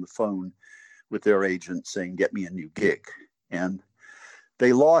was on the phone with their agent saying, get me a new gig. And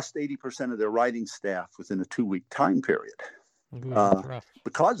they lost 80% of their writing staff within a 2-week time period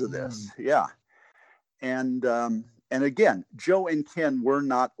because of this. Yeah. And again, Joe and Ken were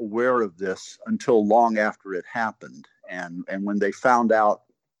not aware of this until long after it happened. And when they found out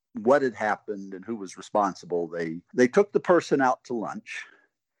what had happened and who was responsible, they took the person out to lunch.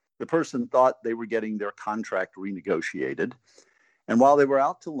 The person thought they were getting their contract renegotiated. And while they were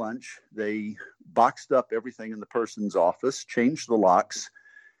out to lunch, they boxed up everything in the person's office, changed the locks,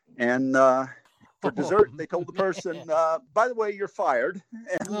 and for dessert, they told the person, by the way, you're fired.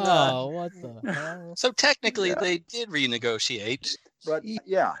 And, what the hell? So technically, they did renegotiate. But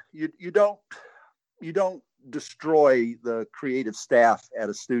yeah, you don't destroy the creative staff at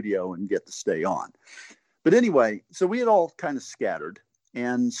a studio and get to stay on. But anyway, so we had all kind of scattered,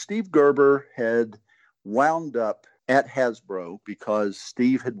 and Steve Gerber had wound up at Hasbro because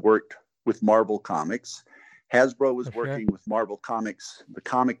Steve had worked with Marvel Comics. Hasbro was working with Marvel Comics, the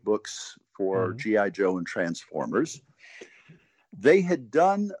comic books for G.I. Joe and Transformers. They had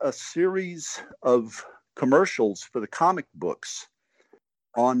done a series of commercials for the comic books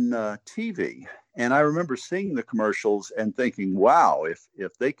on TV. And I remember seeing the commercials and thinking, wow,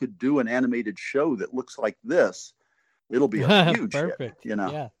 if they could do an animated show that looks like this, it'll be a huge hit,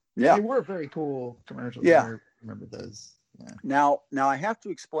 Yeah. They were very cool commercials. Yeah. I remember those. Yeah. Now I have to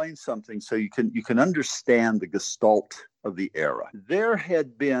explain something so you can understand the gestalt of the era. There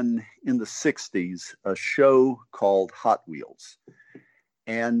had been in the 60s a show called Hot Wheels.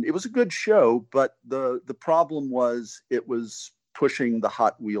 And it was a good show, but the problem was it was pushing the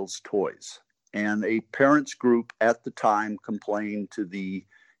Hot Wheels toys. And a parents group at the time complained to the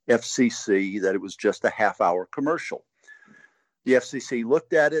FCC that it was just a half-hour commercial. The FCC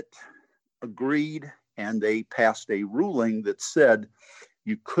looked at it, agreed, and they passed a ruling that said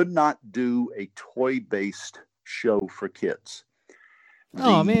you could not do a toy-based show for kids.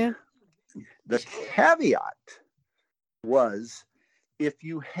 Man. The caveat was if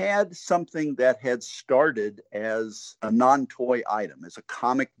you had something that had started as a non-toy item, as a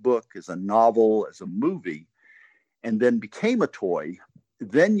comic book, as a novel, as a movie, and then became a toy,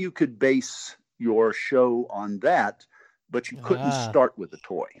 then you could base your show on that, but you couldn't start with a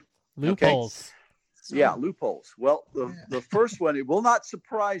toy. Loopholes. Okay? Yeah, loopholes. Well, the first one, it will not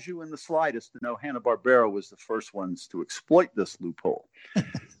surprise you in the slightest to know Hanna-Barbera was the first ones to exploit this loophole.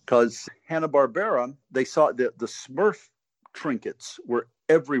 Because Hanna-Barbera, they saw the Smurf trinkets were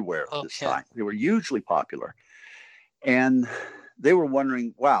everywhere at this time. They were hugely popular. And they were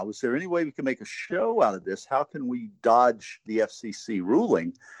wondering, wow, is there any way we can make a show out of this? How can we dodge the FCC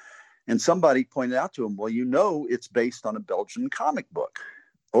ruling? And somebody pointed out to him, well, it's based on a Belgian comic book.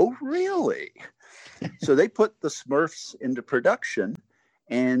 Oh, really? So they put the Smurfs into production,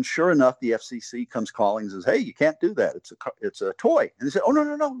 And sure enough, the FCC comes calling and says, "Hey, you can't do that. It's a toy." And they said, "Oh,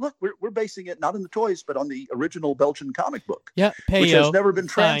 no. Look, we're basing it not on the toys, but on the original Belgian comic book, yeah, which has never been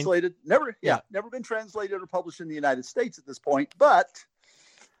translated, never been translated or published in the United States at this point."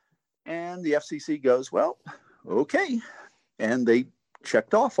 And the FCC goes, "Well, okay," and they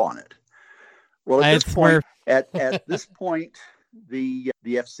checked off on it. Well, at this point, the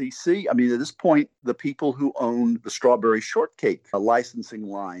FCC, at this point, the people who own the Strawberry Shortcake licensing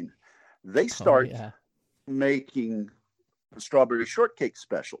line, they start making the Strawberry Shortcake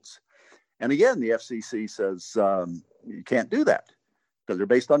specials. And again, the FCC says, you can't do that because they're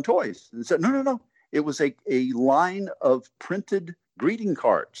based on toys. And they said, no. It was a line of printed greeting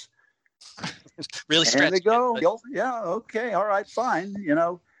cards. Really stretched. And they go, yeah, okay, all right, fine.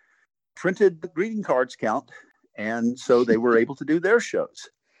 Printed greeting cards count. And so they were able to do their shows.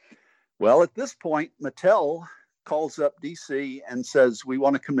 Well, at this point, Mattel calls up DC and says, "We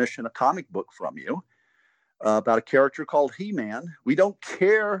want to commission a comic book from you about a character called He-Man. We don't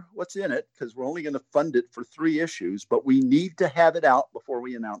care what's in it because we're only going to fund it for 3 issues, but we need to have it out before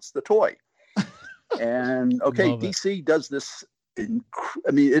we announce the toy." And okay, DC does this.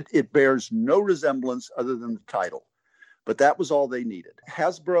 It bears no resemblance other than the title. But that was all they needed.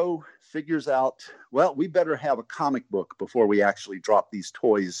 Hasbro figures out, well, we better have a comic book before we actually drop these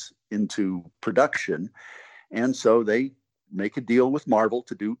toys into production. And so they make a deal with Marvel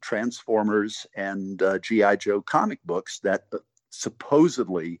to do Transformers and G.I. Joe comic books that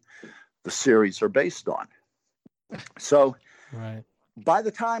supposedly the series are based on. So by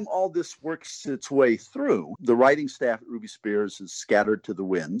the time all this works its way through, the writing staff at Ruby Spears is scattered to the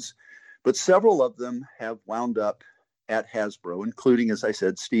winds, but several of them have wound up at Hasbro, including, as I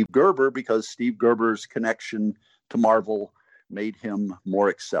said, Steve Gerber, because Steve Gerber's connection to Marvel made him more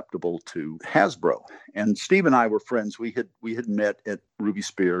acceptable to Hasbro. And Steve and I were friends. We had met at Ruby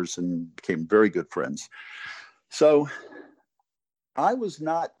Spears and became very good friends. So I was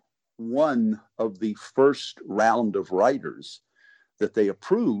not one of the first round of writers that they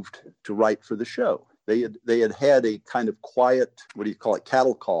approved to write for the show. They had a kind of quiet,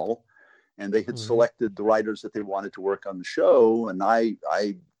 cattle call. And they had selected the writers that they wanted to work on the show. And I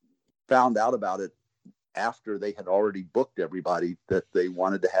found out about it after they had already booked everybody that they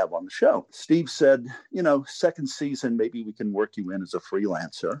wanted to have on the show. Steve said, second season, maybe we can work you in as a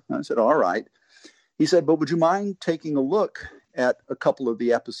freelancer. And I said, all right. He said, but would you mind taking a look at a couple of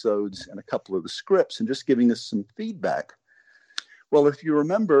the episodes and a couple of the scripts and just giving us some feedback? Well, if you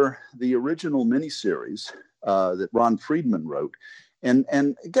remember the original miniseries that Ron Friedman wrote, and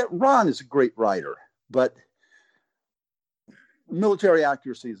Ron is a great writer, but military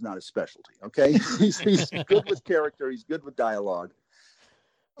accuracy is not his specialty. Okay, he's good with character, he's good with dialogue,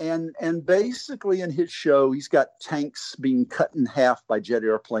 and basically in his show, he's got tanks being cut in half by jet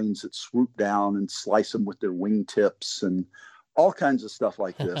airplanes that swoop down and slice them with their wingtips and all kinds of stuff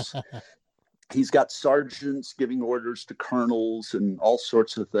like this. He's got sergeants giving orders to colonels and all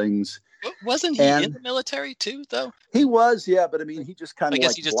sorts of things. Wasn't he in the military too, though? He was, yeah. But he just kind of. I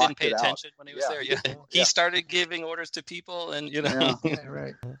guess he just didn't pay attention when he was there. Yeah, he started giving orders to people, and Yeah,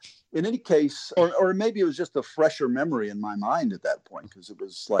 right. In any case, or maybe it was just a fresher memory in my mind at that point because it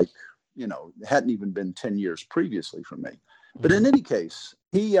was like, it hadn't even been 10 years previously for me. But in any case,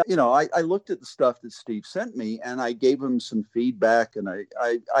 he, I looked at the stuff that Steve sent me, and I gave him some feedback, and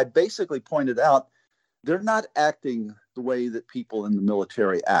I basically pointed out they're not acting the way that people in the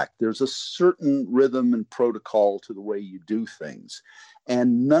military act. There's a certain rhythm and protocol to the way you do things.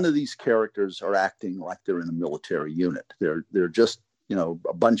 And none of these characters are acting like they're in a military unit. They're just,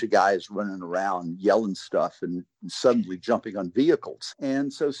 a bunch of guys running around yelling stuff and suddenly jumping on vehicles.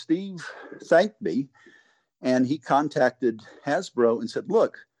 And so Steve thanked me, and he contacted Hasbro and said,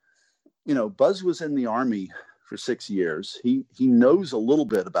 look, Buzz was in the Army for 6 years. He knows a little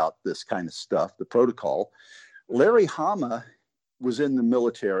bit about this kind of stuff, the protocol. Larry Hama was in the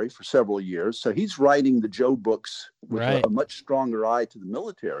military for several years, so he's writing the Joe books with a much stronger eye to the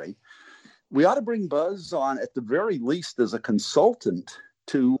military. We ought to bring Buzz on at the very least as a consultant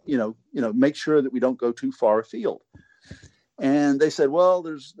to, make sure that we don't go too far afield. And they said, well,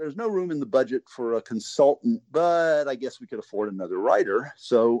 there's no room in the budget for a consultant, but I guess we could afford another writer.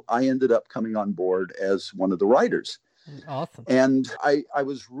 So I ended up coming on board as one of the writers. Awesome. And I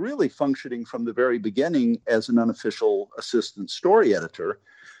was really functioning from the very beginning as an unofficial assistant story editor,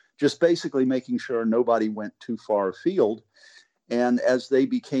 just basically making sure nobody went too far afield. And as they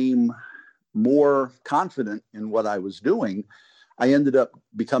became more confident in what I was doing, I ended up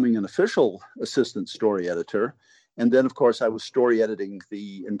becoming an official assistant story editor. And then, of course, I was story editing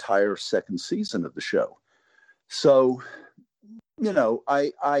the entire second season of the show. So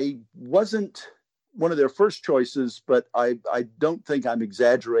I wasn't one of their first choices, but I don't think I'm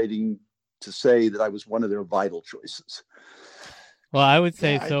exaggerating to say that I was one of their vital choices. Well, I would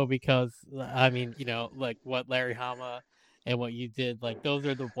say so because, I mean, like what Larry Hama and what you did, like those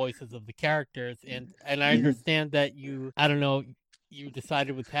are the voices of the characters. And I understand that I don't know, you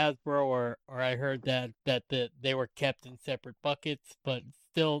decided with Hasbro or I heard that they were kept in separate buckets, but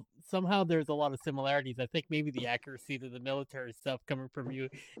still somehow there's a lot of similarities. I think maybe the accuracy to the military stuff coming from you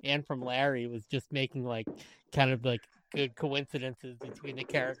and from Larry was just making like kind of like good coincidences between the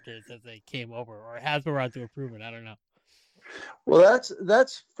characters as they came over, or Hasbro had to approve it. I don't know. Well,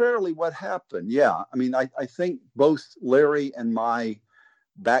 that's fairly what happened. Yeah. I mean, I think both Larry and my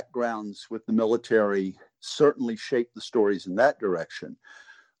backgrounds with the military certainly shaped the stories in that direction.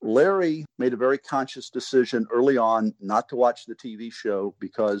 Larry made a very conscious decision early on not to watch the TV show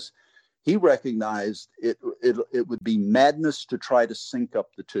because he recognized it would be madness to try to sync up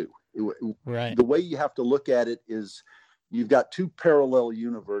the two. Right. The way you have to look at it is you've got two parallel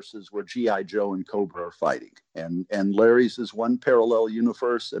universes where G.I. Joe and Cobra are fighting. And Larry's is one parallel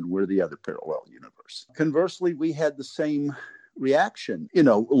universe, and we're the other parallel universe. Conversely, we had the same reaction.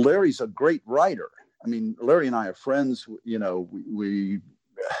 Larry's a great writer. I mean, Larry and I are friends.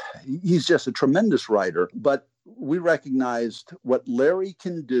 He's just a tremendous writer. But we recognized what Larry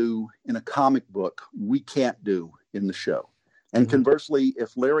can do in a comic book, we can't do in the show. And conversely,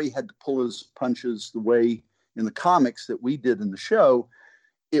 if Larry had to pull his punches the way in the comics that we did in the show,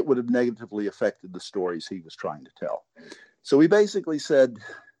 it would have negatively affected the stories he was trying to tell. So we basically said,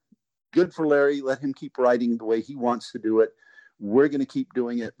 good for Larry, let him keep writing the way he wants to do it. We're going to keep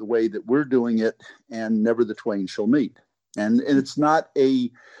doing it the way that we're doing it, and never the twain shall meet. And it's not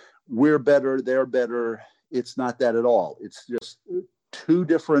we're better, they're better. It's not that at all. It's just two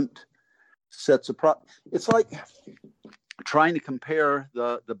different sets of It's like trying to compare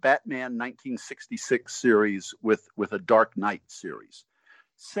the Batman 1966 series with a Dark Knight series.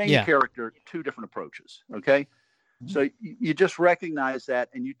 Same character, two different approaches. Okay. So you just recognize that,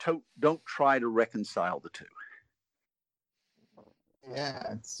 and you don't try to reconcile the two.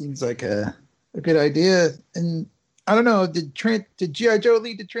 Yeah, it seems like a good idea. And I don't know, did G.I. Joe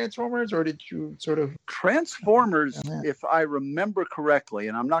lead to Transformers, or did you sort of... Transformers, if I remember correctly,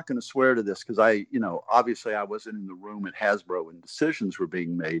 and I'm not going to swear to this because obviously I wasn't in the room at Hasbro when decisions were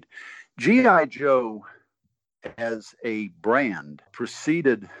being made. G.I. Joe as a brand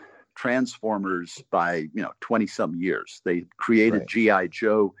preceded Transformers by 20 some years. They created G.I.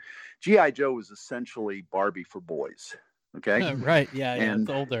 Joe. G.I. Joe was essentially Barbie for boys. Okay. Right. Yeah. It's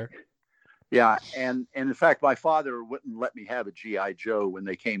older. Yeah, and in fact, my father wouldn't let me have a G.I. Joe when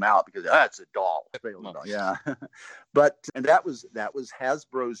they came out because that's a doll. Yeah, and that was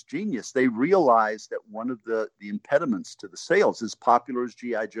Hasbro's genius. They realized that one of the impediments to the sales, as popular as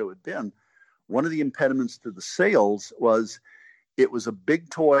G.I. Joe had been, one of the impediments to the sales was it was a big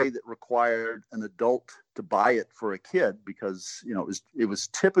toy that required an adult to buy it for a kid because it was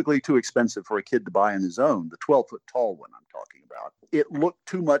typically too expensive for a kid to buy on his own. The 12-foot tall one I'm talking about. It looked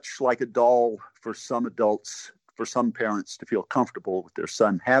too much like a doll for some adults, for some parents to feel comfortable with their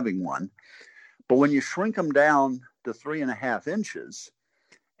son having one. But when you shrink them down to 3.5 inches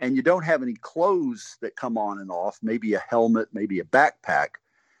and you don't have any clothes that come on and off, maybe a helmet, maybe a backpack,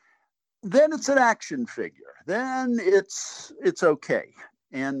 then it's an action figure. Then it's okay.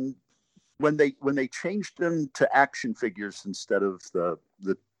 And when they changed them to action figures instead of the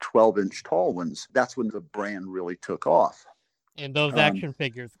 12-inch tall ones, that's when the brand really took off. And those action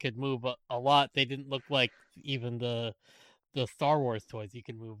figures could move a lot. They didn't look like even the Star Wars toys. You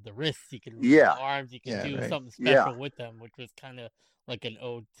can move the wrists, you can move the arms, you can do something special with them, which was kind of like an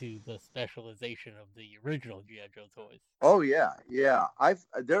ode to the specialization of the original G.I. Joe toys. Oh yeah.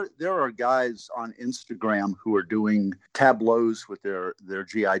 There are guys on Instagram who are doing tableaus with their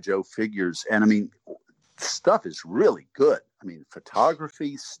G.I. Joe figures, and I mean, stuff is really good. I mean,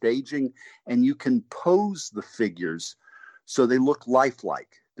 photography, staging, and you can pose the figures so they look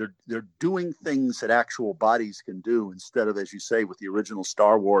lifelike. They're doing things that actual bodies can do instead of, as you say, with the original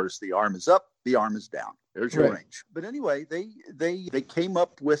Star Wars, the arm is up, the arm is down. There's your range. But anyway, they came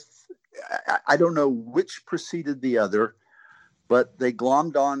up with, I don't know which preceded the other, but they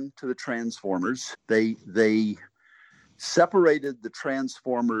glommed on to the Transformers. They separated the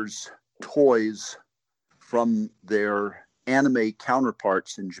Transformers toys from their anime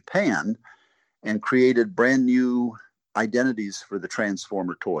counterparts in Japan and created brand new identities for the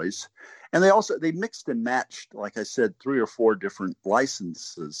Transformer toys. And they mixed and matched, like I said, 3 or 4 different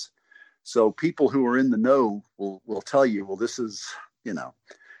licenses. So people who are in the know will tell you, well, this is,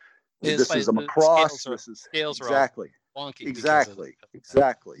 this is a Macross. This is scales exactly. wonky. Exactly.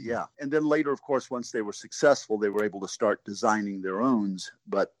 Yeah. And then later, of course, once they were successful, they were able to start designing their own.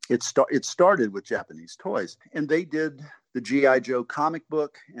 But it started with Japanese toys. And they did the G.I. Joe comic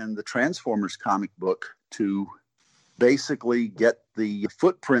book and the Transformers comic book to basically get the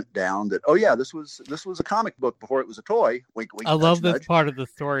footprint down that, oh yeah, this was a comic book before it was a toy. Wink, wink. I love this nudge. part of the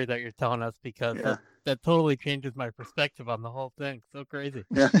story that you're telling us, because that totally changes my perspective on the whole thing. So crazy.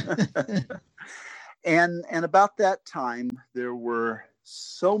 Yeah. And about that time, there were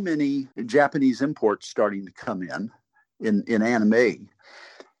so many Japanese imports starting to come in anime,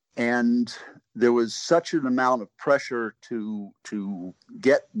 and there was such an amount of pressure to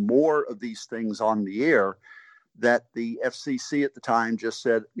get more of these things on the air that the FCC at the time just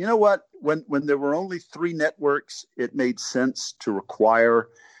said, you know what, when there were only 3 networks, it made sense to require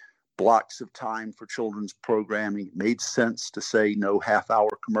blocks of time for children's programming. It made sense to say no half-hour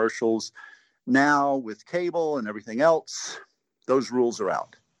commercials. Now, with cable and everything else, those rules are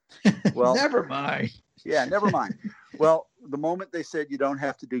out. Well, never mind. Yeah, never mind. Well, the moment they said you don't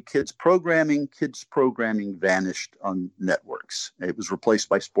have to do kids programming vanished on networks. It was replaced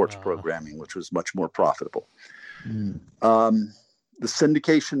by sports programming, which was much more profitable. The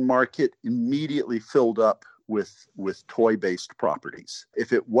syndication market immediately filled up with toy-based properties.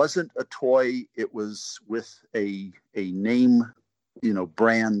 If it wasn't a toy, it was with a name,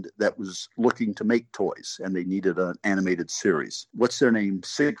 brand that was looking to make toys, and they needed an animated series. What's their name?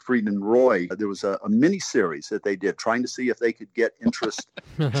 Siegfried and Roy. There was a mini series that they did, trying to see if they could get interest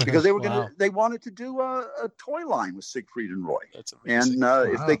because they were they wanted to do a toy line with Siegfried and Roy. That's amazing.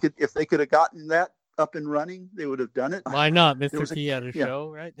 And if they could have gotten that up and running, they would have done it. Why not? Mr. T had a show,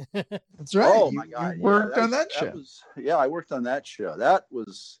 right? That's right. Oh my God! You worked on that show. I worked on that show. That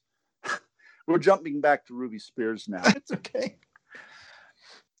was. We're jumping back to Ruby Spears now. It's okay.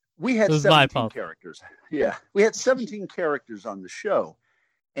 We had 17 characters. Yeah, we had 17 characters on the show,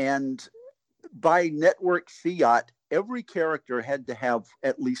 and by network fiat, every character had to have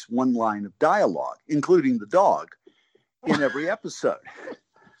at least one line of dialogue, including the dog, in every episode.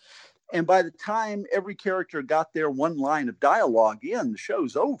 And by the time every character got their one line of dialogue in, the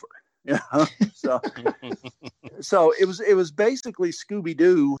show's over. So it was basically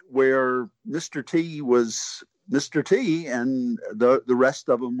Scooby-Doo, where Mr. T was Mr. T, and the rest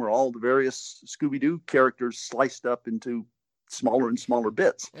of them were all the various Scooby-Doo characters sliced up into smaller and smaller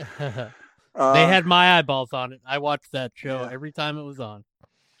bits. They had my eyeballs on it. I watched that show every time it was on.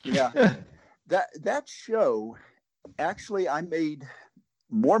 Yeah. That show, actually, I made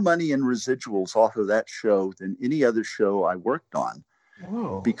more money in residuals off of that show than any other show I worked on.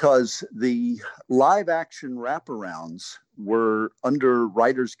 Whoa. Because the live action wraparounds were under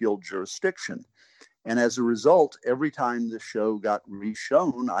Writers Guild jurisdiction. And as a result, every time the show got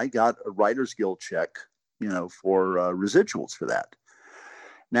reshown, I got a Writers Guild check, for residuals for that.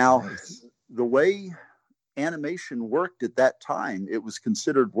 Now, the way animation worked at that time, it was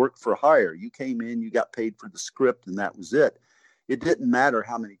considered work for hire. You came in, you got paid for the script, and that was it. It didn't matter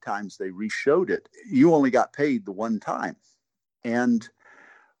how many times they reshowed it. You only got paid the one time. And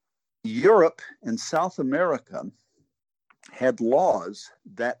Europe and South America had laws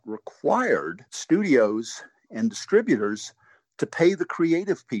that required studios and distributors to pay the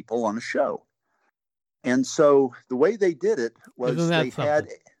creative people on a show. And so the way they did it was they had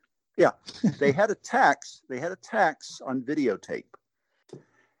a tax. They had a tax on videotape,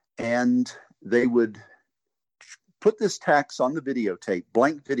 and they would put this tax on the videotape,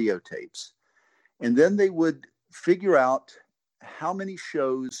 blank videotapes, and then they would figure out how many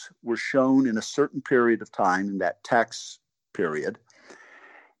shows were shown in a certain period of time in that tax period,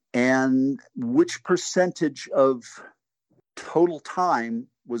 and which percentage of total time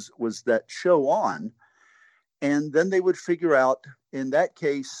was that show on. And then they would figure out, in that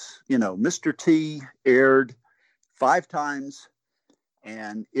case, Mr. T aired 5 times,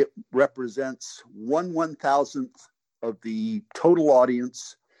 and it represents 1/1000th of the total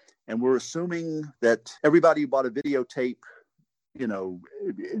audience. And we're assuming that everybody who bought a videotape,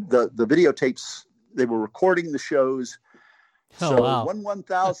 the videotapes, they were recording the shows. So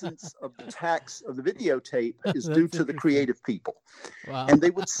 1/1000th of the tax of the videotape is due to the creative people. Wow. And they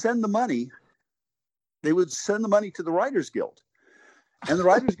would send the money. They would send the money to the Writers Guild. And the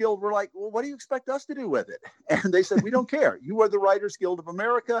Writers Guild were like, well, what do you expect us to do with it? And they said, we don't care. You are the Writers Guild of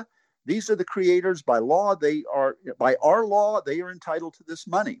America. These are the creators. By law, by our law, they are entitled to this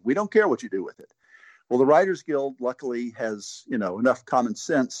money. We don't care what you do with it. Well, the Writers Guild luckily has, enough common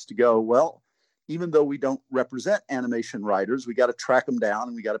sense to go, well, even though we don't represent animation writers, we got to track them down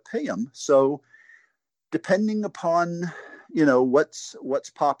and we got to pay them. So depending upon, what's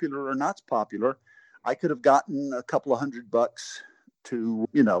popular or not popular, I could have gotten a couple of $100 to,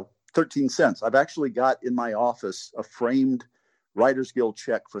 13 cents. I've actually got in my office a framed Writers Guild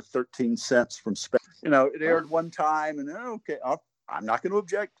check for 13 cents from Space. It aired one time, and okay, I'm not going to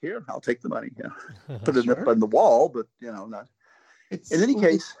object. Here, I'll take the money. Put it up on the wall, but not. In any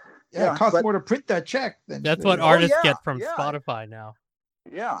case, it costs more to print that check than that's what artists get from Spotify now.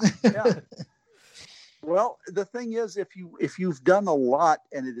 Yeah. Well, the thing is, if you've done a lot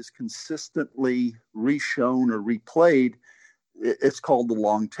and it is consistently reshown or replayed, it's called the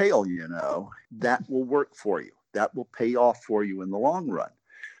long tail. That will work for you. That will pay off for you in the long run.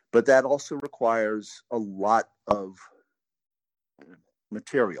 But that also requires a lot of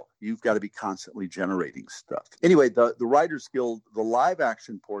material. You've got to be constantly generating stuff. Anyway, the Writers Guild, the live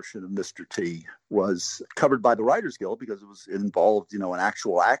action portion of Mr. T was covered by the Writers Guild because it involved, an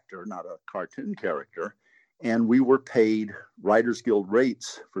actual actor, not a cartoon character. And we were paid Writers Guild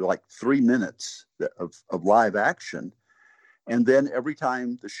rates for like 3 minutes of live action. And then every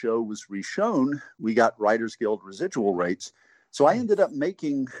time the show was reshown, we got Writers Guild residual rates. So I ended up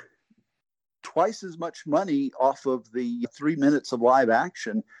making twice as much money off of the 3 minutes of live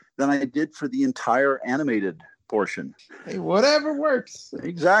action than I did for the entire animated portion. Hey, whatever works.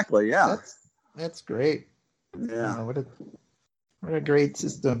 Exactly. Yeah. That's great. Yeah. What a great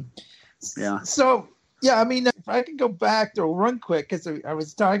system. Yeah. So, if I can go back to run quick, because I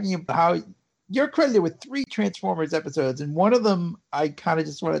was talking about how you're credited with 3 Transformers episodes, and one of them I kind of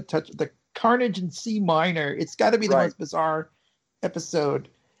just want to touch, the Carnage in C minor. It's got to be the most bizarre episode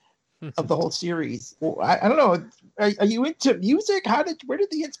of the whole series. Well, I don't know. Are you into music? Where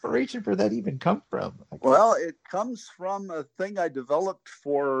did the inspiration for that even come from? Well, it comes from a thing I developed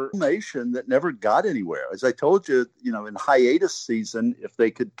for animation that never got anywhere. As I told you, in hiatus season, if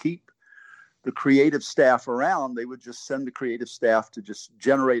they could keep the creative staff around, they would just send the creative staff to just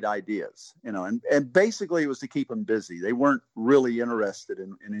generate ideas, and basically it was to keep them busy. They weren't really interested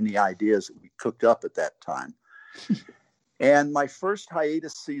in any ideas that we cooked up at that time. And my first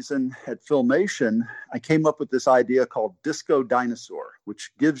hiatus season at Filmation, I came up with this idea called Disco Dinosaur,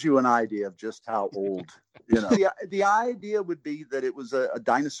 which gives you an idea of just how old, The idea would be that it was a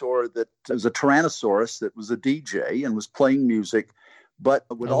dinosaur that was a Tyrannosaurus that was a DJ and was playing music, but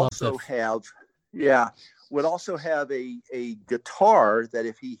would also have a guitar that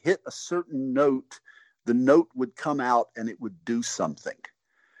if he hit a certain note, the note would come out and it would do something.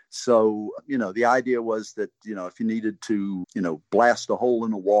 So, the idea was that, if you needed to, blast a hole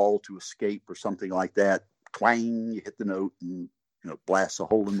in a wall to escape or something like that, twang, you hit the note and, blast a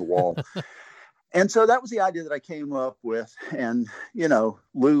hole in the wall. And so that was the idea that I came up with. And,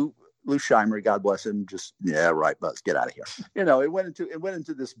 Lou Scheimer, God bless him, just, yeah, right, Buzz, get out of here. It went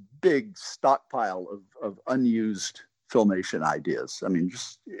into this big stockpile of unused Filmation ideas. I mean,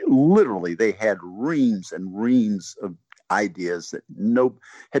 just literally they had reams and reams of ideas that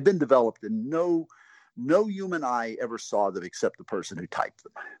had been developed and no human eye ever saw them except the person who typed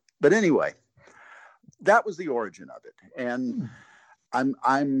them. But anyway, that was the origin of it. And I'm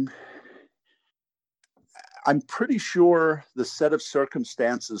pretty sure the set of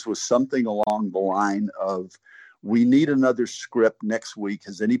circumstances was something along the line of, we need another script next week.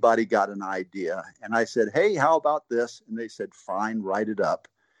 Has anybody got an idea? And I said, hey, how about this? And they said, fine, write it up.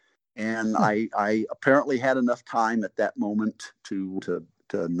 And I apparently had enough time at that moment to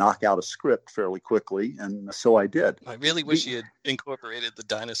knock out a script fairly quickly, and so I did. I really wish you had incorporated the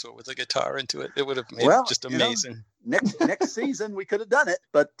dinosaur with a guitar into it. It would have made it just amazing. Next season we could have done it,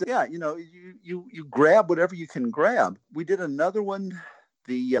 but you grab whatever you can grab. We did another one,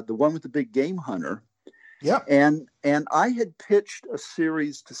 the one with the big game hunter. Yeah, and I had pitched a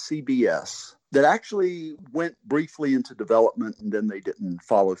series to CBS that actually went briefly into development, and then they didn't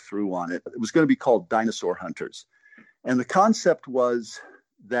follow through on it. It was going to be called Dinosaur Hunters. And the concept was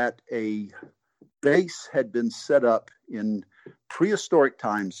that a base had been set up in prehistoric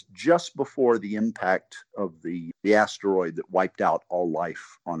times just before the impact of the asteroid that wiped out all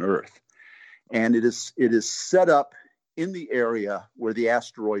life on Earth. And it is set up in the area where the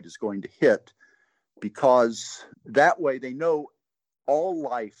asteroid is going to hit, because that way they know all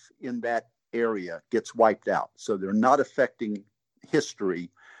life in that area gets wiped out. So they're not affecting history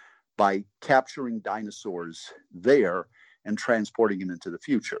by capturing dinosaurs there and transporting them into the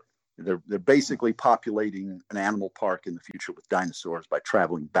future. They're basically populating an animal park in the future with dinosaurs by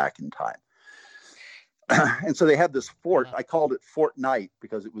traveling back in time. And so they had this fort. I called it Fort Night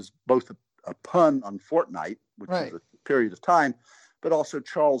because it was both a pun on Fortnite, which was a period of time, but also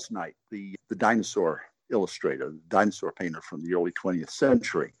Charles Knight, the dinosaur illustrator, the dinosaur painter from the early 20th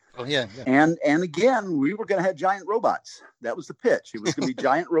century. Oh yeah. And again, we were going to have giant robots. That was the pitch. It was going to be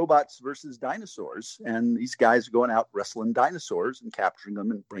giant robots versus dinosaurs, and these guys are going out wrestling dinosaurs and capturing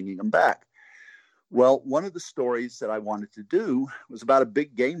them and bringing them back. Well, one of the stories that I wanted to do was about a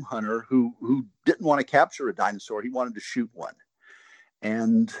big game hunter who didn't want to capture a dinosaur. He wanted to shoot one.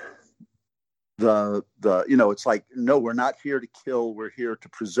 And the it's like, no, we're not here to kill. We're here to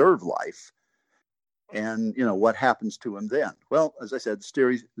preserve life. And, what happens to him then? Well, as I said,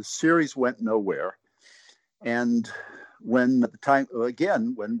 the series went nowhere. And when at the time,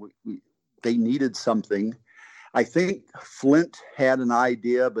 again, when they needed something, I think Flint had an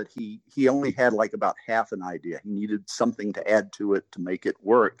idea, but he only had like about half an idea. He needed something to add to it to make it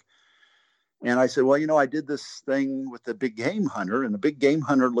work. And I said, well, I did this thing with the big game hunter, and the big game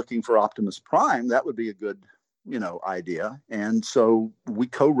hunter looking for Optimus Prime. That would be a good, idea. And so we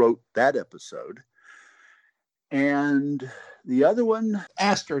co-wrote that episode. And the other one,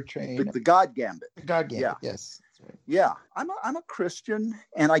 Astro Train, the God Gambit. The God Gambit, yes. Right. Yeah, I'm a Christian,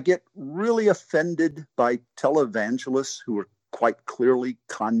 and I get really offended by televangelists who are quite clearly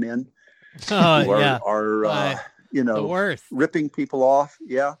con men. Who are the worst, ripping people off.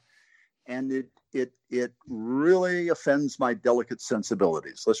 Yeah, and it really offends my delicate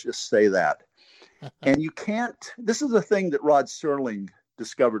sensibilities. Let's just say that. And you can't. This is the thing that Rod Serling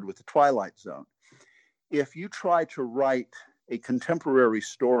discovered with the Twilight Zone. If you try to write a contemporary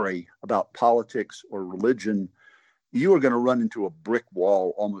story about politics or religion, you are going to run into a brick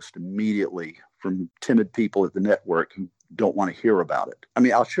wall almost immediately from timid people at the network who don't want to hear about it. I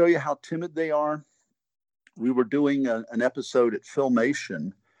mean, I'll show you how timid they are. We were doing an episode at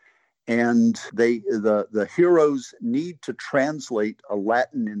Filmation, and the heroes need to translate a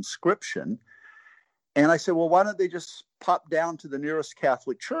Latin inscription. And I said, well, why don't they just pop down to the nearest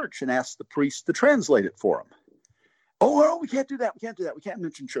Catholic church and ask the priest to translate it for them? Oh, we can't do that. We can't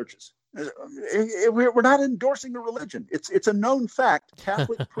mention churches. We're not endorsing a religion. It's a known fact.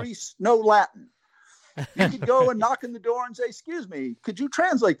 Catholic priests know Latin. You could go and knock on the door and say, excuse me, could you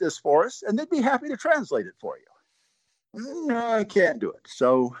translate this for us? And they'd be happy to translate it for you. No, I can't do it.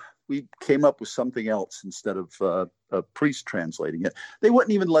 So we came up with something else instead of a priest translating it. They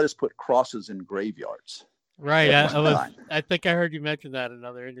wouldn't even let us put crosses in graveyards. Right. I think I heard you mention that in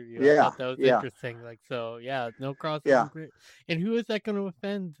another interview. Yeah. I thought that was interesting. No crosses. Yeah. And who is that going to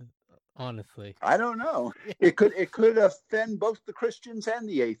offend? Honestly, I don't know. It could offend both the Christians and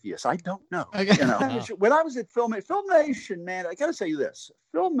the atheists. I don't know. When I was at Filmation, man, I got to tell you this: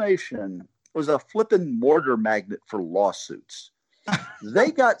 Filmation was a flippin' mortar magnet for lawsuits.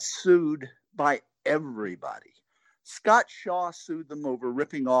 They got sued by everybody. Scott Shaw sued them over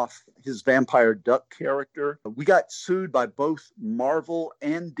ripping off his Vampire Duck character. We got sued by both Marvel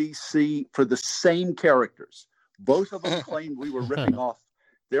and DC for the same characters. Both of them claimed we were ripping off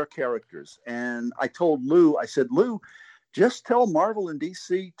their characters. And I told Lou, I said, Lou, just tell Marvel and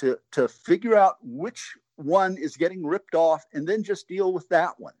DC to figure out which one is getting ripped off and then just deal with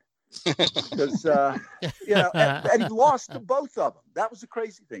that one. Because, and he lost to both of them. That was the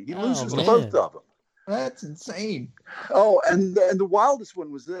crazy thing. He loses to both of them. That's insane. Oh, and the wildest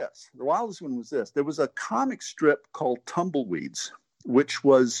one was this. There was a comic strip called Tumbleweeds, which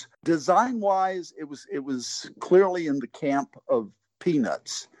was design-wise, it was clearly in the camp of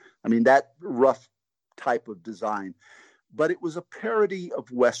Peanuts. I mean, that rough type of design. But it was a parody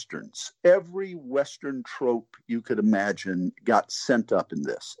of Westerns. Every Western trope you could imagine got sent up in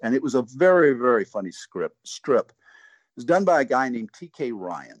this. And it was a very, very funny strip. It was done by a guy named T.K.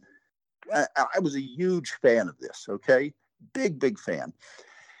 Ryan. I was a huge fan of this, okay? Big fan.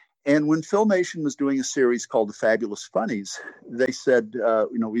 And when Filmation was doing a series called The Fabulous Funnies, they said,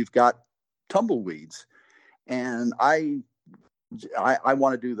 we've got Tumbleweeds. And I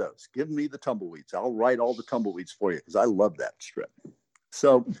want to do those. Give me the Tumbleweeds. I'll write all the Tumbleweeds for you because I love that strip.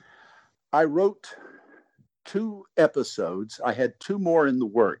 So I wrote 2 episodes. I had 2 more in the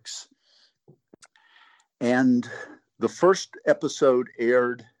works. And the first episode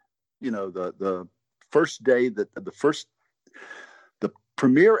aired, the first day that the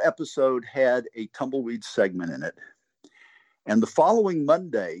premiere episode had a Tumbleweed segment in it. And the following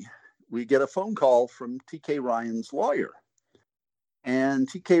Monday, we get a phone call from T.K. Ryan's lawyer. And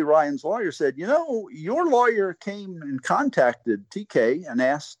T.K. Ryan's lawyer said, your lawyer came and contacted T.K. and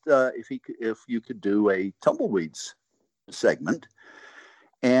asked if you could do a Tumbleweeds segment.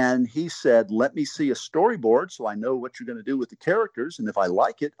 And he said, let me see a storyboard so I know what you're going to do with the characters. And if I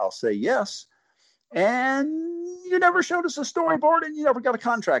like it, I'll say yes. And you never showed us a storyboard and you never got a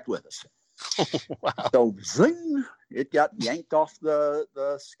contract with us. Wow. So zing, it got yanked off the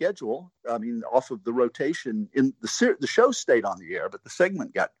schedule. I mean, off of the rotation. In the show stayed on the air, but the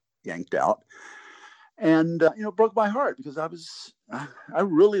segment got yanked out. And, broke my heart because I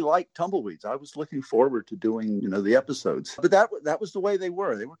really liked Tumbleweeds. I was looking forward to doing, the episodes. But that was the way they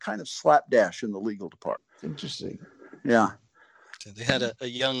were. They were kind of slapdash in the legal department. Interesting. Yeah. They had a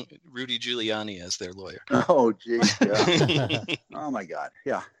young Rudy Giuliani as their lawyer. Oh, geez. Yeah. Oh, my God.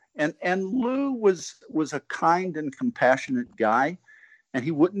 Yeah. And Lou was a kind and compassionate guy. And he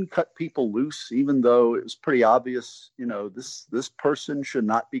wouldn't cut people loose, even though it was pretty obvious, this person should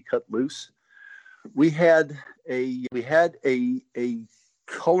not be cut loose. We had a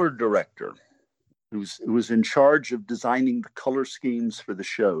color director who was in charge of designing the color schemes for the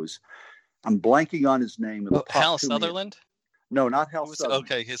shows. I'm blanking on his name. Hal Sutherland? No, not Hal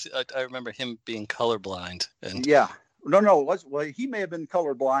Sutherland. Okay, I remember him being colorblind. Yeah. No. He may have been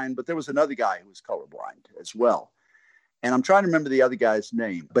colorblind, but there was another guy who was colorblind as well. And I'm trying to remember the other guy's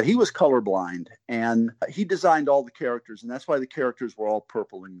name, but he was colorblind, and he designed all the characters, and that's why the characters were all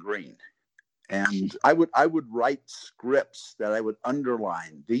purple and green. And I would write scripts that I would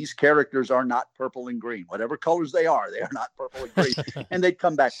underline. These characters are not purple and green. Whatever colors they are not purple and green. And they'd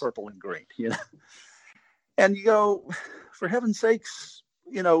come back purple and green, And you go, for heaven's sakes,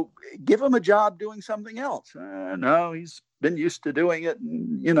 give him a job doing something else. No, he's been used to doing it.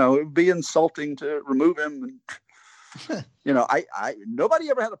 And, it would be insulting to remove him. And, nobody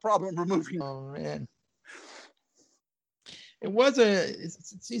ever had a problem removing. Oh, man.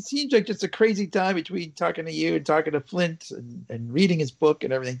 It seems like just a crazy time between talking to you and talking to Flint and reading his book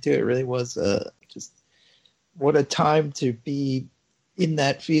and everything too. It really was just what a time to be in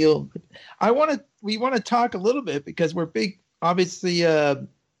that field. We want to talk a little bit because we're big, obviously,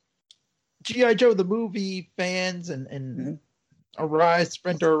 G.I. Joe, the movie fans and mm-hmm. Arise,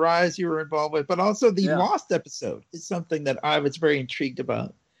 Sprinter Arise you were involved with, but also the Lost episode is something that I was very intrigued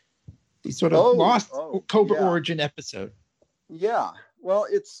about. The sort of Lost Cobra origin episode. Yeah, well,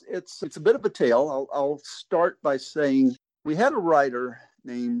 it's a bit of a tale. I'll start by saying we had a writer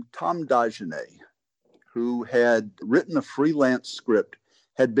named Tom Dagenet who had written a freelance script,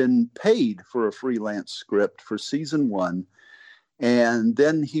 had been paid for a freelance script for season 1, and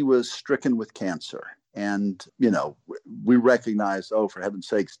then he was stricken with cancer. And, we recognized, for heaven's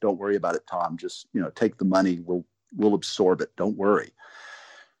sakes, don't worry about it, Tom. Just, take the money. We'll absorb it. Don't worry.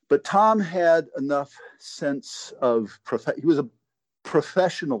 But Tom had enough sense of he was a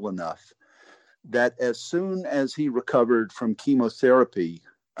professional enough that as soon as he recovered from chemotherapy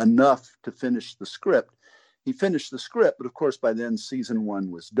enough to finish the script, he finished the script. But of course, by then season 1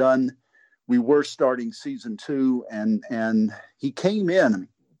 was done. We were starting season 2, and he came in,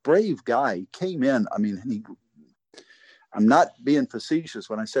 brave guy. He came in. I'm not being facetious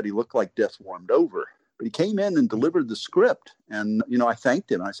when I said he looked like death warmed over. But he came in and delivered the script. And, I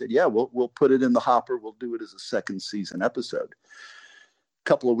thanked him. I said, yeah, we'll put it in the hopper. We'll do it as a second season episode. A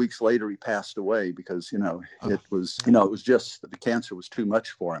couple of weeks later, he passed away because, it was just the cancer was too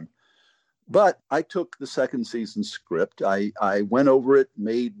much for him. But I took the second season script. I went over it,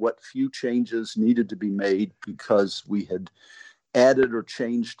 made what few changes needed to be made because we had added or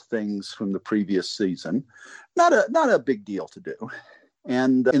changed things from the previous season. Not a big deal to do.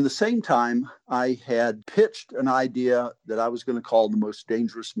 And in the same time, I had pitched an idea that I was going to call the most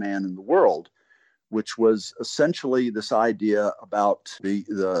dangerous man in the world, which was essentially this idea about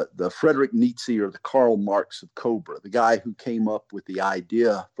the Frederick Nietzsche or the Karl Marx of Cobra, the guy who came up with the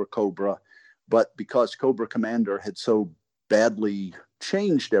idea for Cobra. But because Cobra Commander had so badly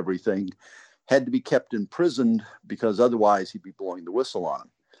changed everything, had to be kept imprisoned because otherwise he'd be blowing the whistle on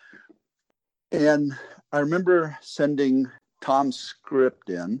him. And I remember sending Tom's script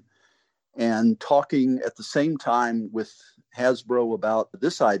in and talking at the same time with Hasbro about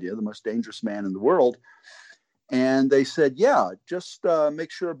this idea, the most dangerous man in the world. And they said, yeah, just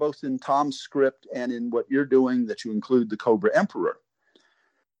make sure both in Tom's script and in what you're doing that you include the Cobra Emperor.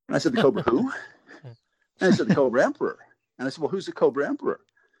 And I said, the Cobra who? And I said, the Cobra Emperor. And I said, well, who's the Cobra Emperor?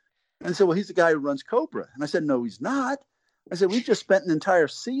 And they said, well, he's the guy who runs Cobra. And I said, no, he's not. I said, we just spent an entire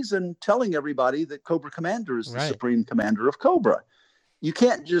season telling everybody that Cobra Commander is the supreme commander of Cobra. You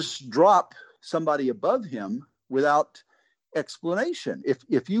can't just drop somebody above him without explanation.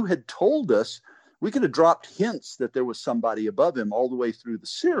 If you had told us, we could have dropped hints that there was somebody above him all the way through the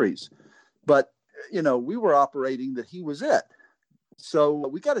series. But, we were operating that he was it. So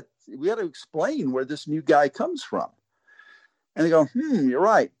we got to explain where this new guy comes from. And they go, you're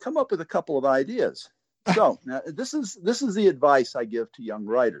right. Come up with a couple of ideas. So now this is the advice I give to young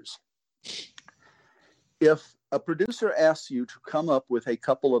writers. If a producer asks you to come up with a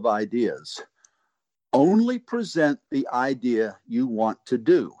couple of ideas, only present the idea you want to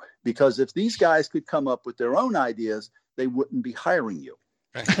do. Because if these guys could come up with their own ideas, they wouldn't be hiring you.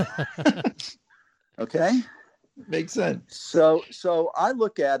 Okay. Makes sense. So I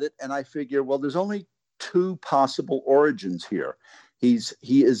look at it and I figure, well, there's only two possible origins here. He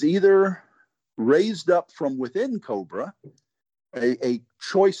is either raised up from within Cobra, a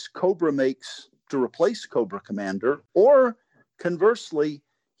choice Cobra makes to replace Cobra Commander, or conversely,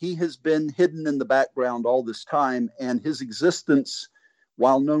 he has been hidden in the background all this time, and his existence,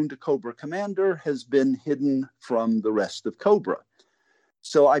 while known to Cobra Commander, has been hidden from the rest of Cobra.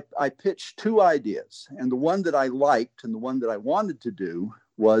 So I pitched two ideas, and the one that I liked and the one that I wanted to do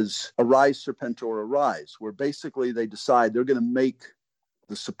was Arise Serpentor Arise, where basically they decide they're going to make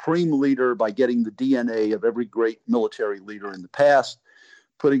the supreme leader by getting the DNA of every great military leader in the past,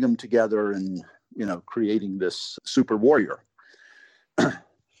 putting them together and, creating this super warrior.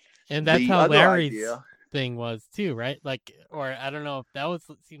 And that's how Larry's thing was too, right? Like, or I don't know if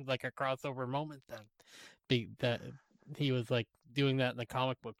that seemed like a crossover moment then. That he was like doing that in the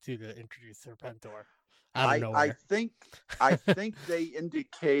comic book too to introduce Serpentor. I think they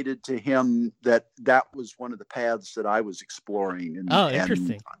indicated to him that was one of the paths that I was exploring.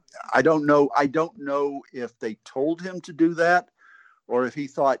 Interesting. And I don't know if they told him to do that, or if he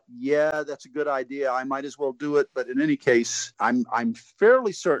thought, yeah, that's a good idea, I might as well do it. But in any case, I'm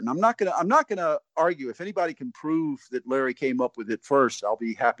fairly certain. I'm not gonna argue. If anybody can prove that Larry came up with it first, I'll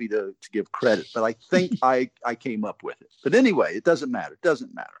be happy to give credit. But I think I came up with it. But anyway, it doesn't matter.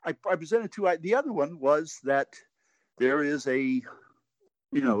 I presented two. The other one was that there is a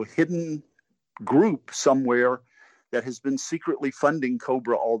hidden group somewhere that has been secretly funding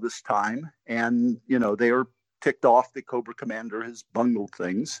Cobra all this time, and they are ticked off that Cobra Commander has bungled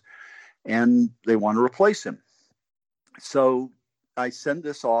things, and they want to replace him. So I send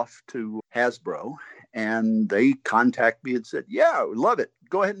this off to Hasbro, and they contact me and said, yeah, I would love it.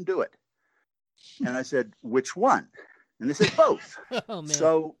 Go ahead and do it. And I said, which one? And they said, both. Oh, man.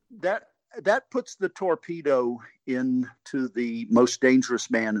 So that puts the torpedo into the most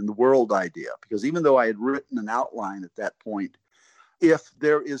dangerous man in the world idea, because even though I had written an outline at that point, if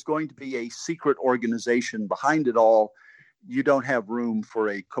there is going to be a secret organization behind it all, you don't have room for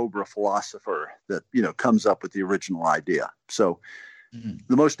a Cobra philosopher that, comes up with the original idea. So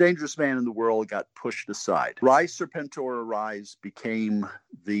the most dangerous man in the world got pushed aside. Rise Serpentor Arise became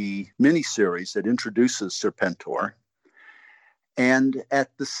the miniseries that introduces Serpentor. And at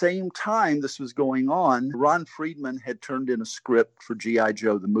the same time this was going on, Ron Friedman had turned in a script for G.I.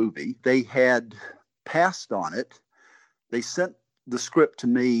 Joe the movie. They had passed on it. They sent the script to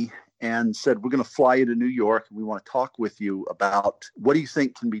me and said, we're going to fly you to New York, and we want to talk with you about what do you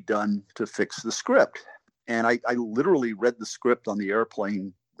think can be done to fix the script. And I literally read the script on the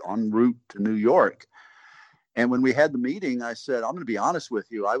airplane en route to New York. And when we had the meeting, I said, I'm going to be honest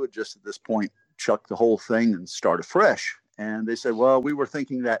with you, I would just at this point chuck the whole thing and start afresh. And they said, well, we were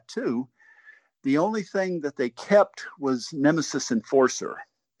thinking that too. The only thing that they kept was Nemesis Enforcer,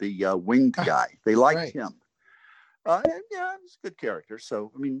 the winged guy. They liked him. Yeah, he's a good character.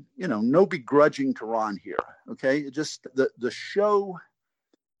 So, I mean, no begrudging to Ron here. Okay. It just, the show,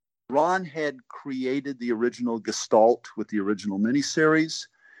 Ron had created the original Gestalt with the original miniseries.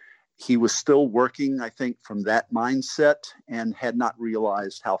 He was still working, I think, from that mindset, and had not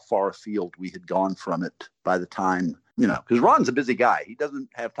realized how far afield we had gone from it by the time, because Ron's a busy guy. He doesn't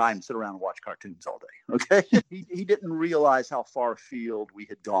have time to sit around and watch cartoons all day. Okay. He didn't realize how far afield we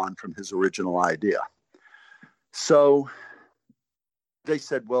had gone from his original idea. So they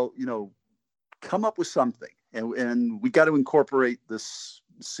said, well, come up with something. And we got to incorporate this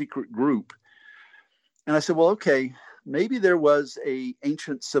secret group. And I said, well, okay, maybe there was a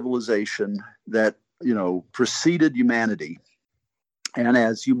ancient civilization that, preceded humanity. And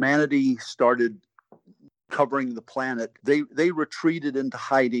as humanity started covering the planet, they retreated into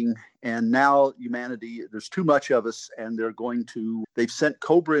hiding. And now humanity, there's too much of us, and they've sent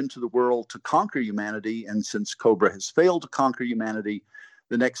Cobra into the world to conquer humanity. And since Cobra has failed to conquer humanity,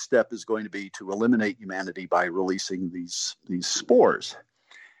 the next step is going to be to eliminate humanity by releasing these spores.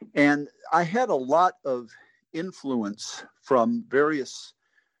 And I had a lot of influence from various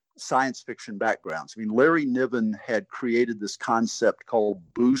science fiction backgrounds. I mean, Larry Niven had created this concept called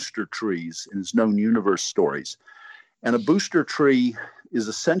booster trees in his known universe stories. And a booster tree is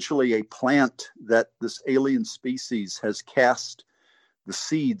essentially a plant that this alien species has cast the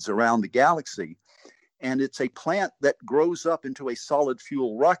seeds around the galaxy. And it's a plant that grows up into a solid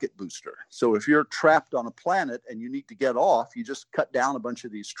fuel rocket booster. So if you're trapped on a planet and you need to get off, you just cut down a bunch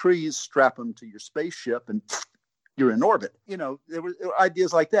of these trees, strap them to your spaceship, and you're in orbit. There were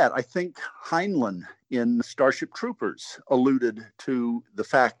ideas like that. I think Heinlein in Starship Troopers alluded to the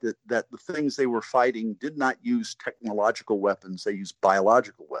fact that the things they were fighting did not use technological weapons. They used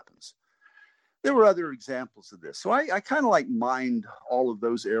biological weapons. There were other examples of this. So I kind of mined all of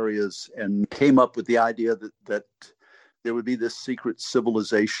those areas and came up with the idea that there would be this secret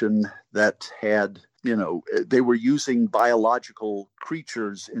civilization that had, they were using biological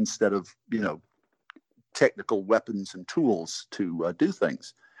creatures instead of, technical weapons and tools to do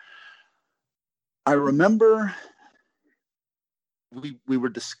things. I remember we were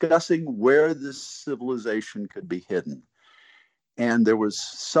discussing where this civilization could be hidden. And there was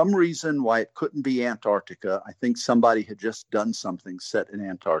some reason why it couldn't be Antarctica. I think somebody had just done something set in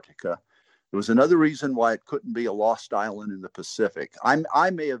Antarctica. There was another reason why it couldn't be a lost island in the Pacific. I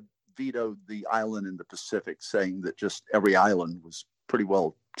may have vetoed the island in the Pacific, saying that just every island was pretty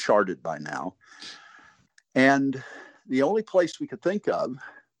well charted by now. And the only place we could think of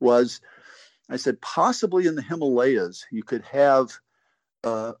was, I said, possibly in the Himalayas, you could have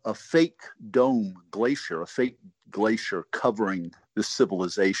a fake dome glacier, a fake glacier covering this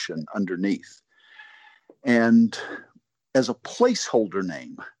civilization underneath. And as a placeholder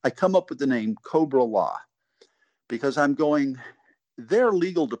name, I come up with the name Cobra-La, because I'm going, their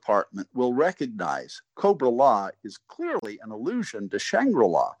legal department will recognize Cobra-La is clearly an allusion to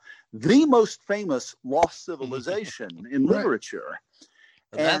Shangri-La, the most famous lost civilization in literature.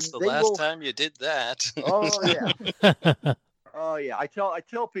 And that's the last time you did that. Oh, yeah. Oh, yeah. I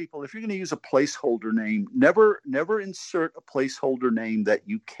tell people, if you're going to use a placeholder name, never insert a placeholder name that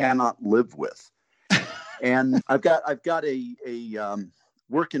you cannot live with. And I've got a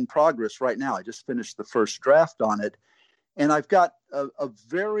work in progress right now. I just finished the first draft on it. And I've got a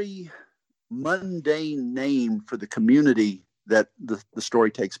very mundane name for the community that the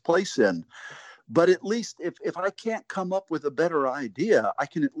story takes place in. But at least if I can't come up with a better idea, I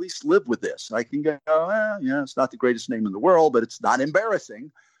can at least live with this. I can go, it's not the greatest name in the world, but it's not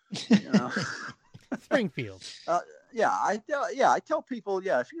embarrassing. Springfield. I tell people, if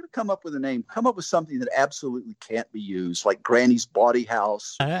you're going to come up with a name, come up with something that absolutely can't be used, like Granny's Bawdy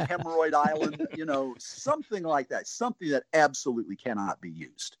House, Hemorrhoid Island, something like that, something that absolutely cannot be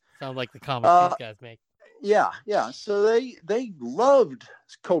used. Sounds like the comments these guys make. Yeah. So they loved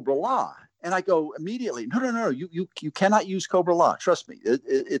Cobra-La. And I go immediately, no, you cannot use Cobra-La. Trust me,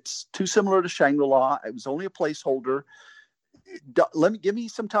 it's too similar to Shangri-La. It was only a placeholder. Give me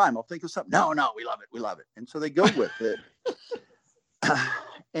some time. I'll think of something. No, we love it. And so they go with it.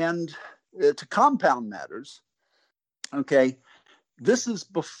 And to compound matters, okay, this is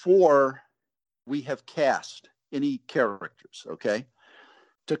before we have cast any characters, okay?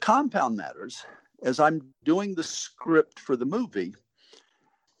 To compound matters, as I'm doing the script for the movie,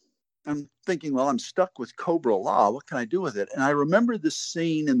 I'm thinking, well, I'm stuck with Cobra-La. What can I do with it? And I remember this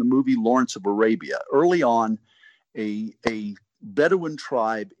scene in the movie Lawrence of Arabia. Early on, a Bedouin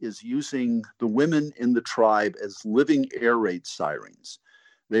tribe is using the women in the tribe as living air raid sirens.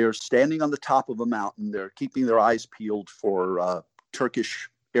 They are standing on the top of a mountain. They're keeping their eyes peeled for Turkish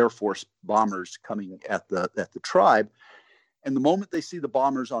Air Force bombers coming at the tribe. And the moment they see the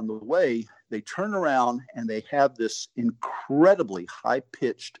bombers on the way, they turn around and they have this incredibly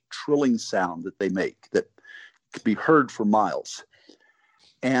high-pitched trilling sound that they make that can be heard for miles.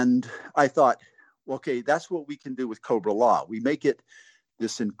 And I thought, okay, that's what we can do with Cobra-La. We make it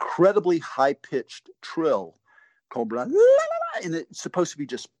this incredibly high-pitched trill, Cobra, and it's supposed to be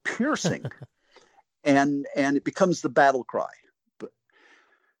just piercing. and it becomes the battle cry. But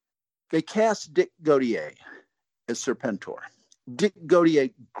they cast Dick Gautier as Serpentor. Dick Gautier,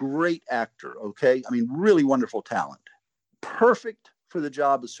 great actor, okay? I mean, really wonderful talent. Perfect for the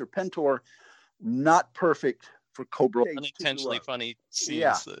job as Serpentor, not perfect for Cobra. Unintentionally funny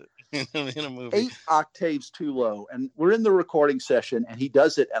scenes in a movie. 8 octaves too low. And we're in the recording session, and he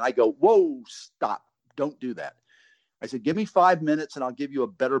does it, and I go, whoa, stop. Don't do that. I said, give me 5 minutes, and I'll give you a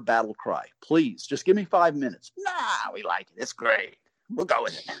better battle cry. Please, just give me 5 minutes. Nah, we like it. It's great. We'll go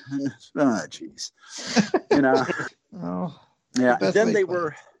with it. Oh, jeez. Oh, yeah. And then they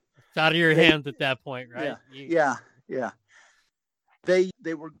were it's out of your hands at that point, right? Yeah.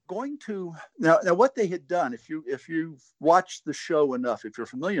 They were going to now what they had done. If you've watched the show enough, if you're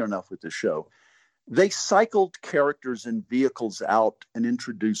familiar enough with the show, they cycled characters and vehicles out and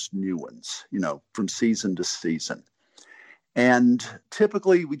introduced new ones. From season to season. And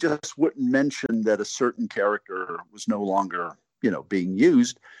typically, we just wouldn't mention that a certain character was no longer being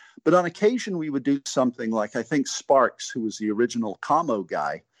used. But on occasion, we would do something like, I think Sparks, who was the original Camo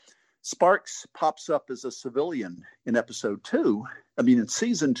guy, Sparks pops up as a civilian in in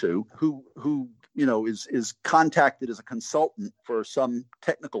season 2, who is contacted as a consultant for some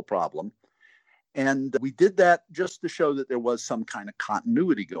technical problem. And we did that just to show that there was some kind of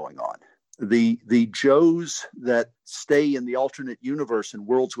continuity going on. The Joes that stay in the alternate universe in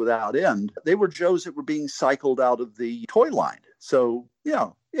Worlds Without End, they were Joes that were being cycled out of the toy line. So,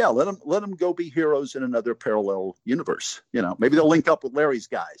 let them go be heroes in another parallel universe. Maybe they'll link up with Larry's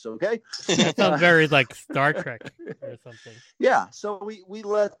guys, okay? That sounds very like Star Trek or something. Yeah, so we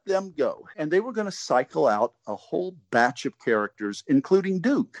let them go. And they were going to cycle out a whole batch of characters, including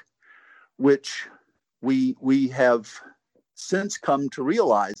Duke, which we have since come to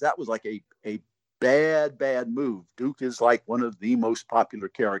realize that was like a bad move. Duke is like one of the most popular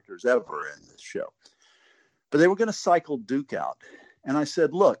characters ever in this show. But they were going to cycle Duke out. And I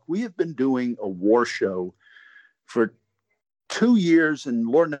said, look, we have been doing a war show for 2 years and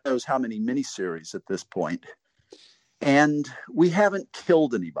Lord knows how many miniseries at this point. And we haven't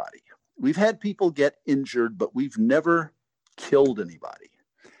killed anybody. We've had people get injured, but we've never killed anybody.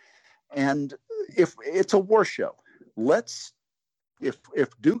 And if it's a war show,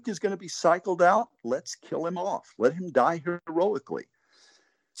 if Duke is going to be cycled out, let's kill him off. Let him die heroically.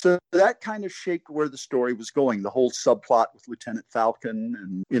 So that kind of shaped where the story was going. The whole subplot with Lieutenant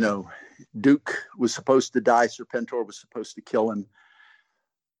Falcon and, Duke was supposed to die. Serpentor was supposed to kill him.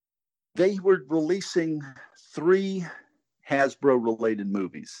 They were releasing 3 Hasbro-related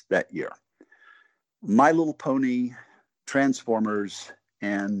movies that year. My Little Pony, Transformers,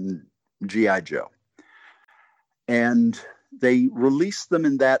 and G.I. Joe. And they released them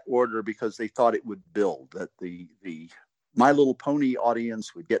in that order because they thought it would build, that the My Little Pony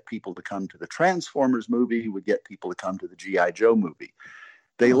audience would get people to come to the Transformers movie, would get people to come to the G.I. Joe movie.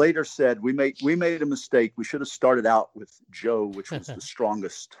 They later said, we made a mistake. We should have started out with Joe, which was the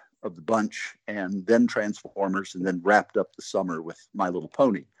strongest of the bunch, and then Transformers, and then wrapped up the summer with My Little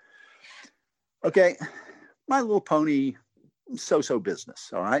Pony. Okay, My Little Pony, so-so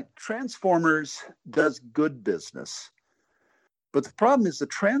business, all right? Transformers does good business. But the problem is the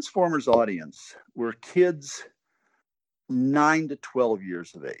Transformers audience were kids 9 to 12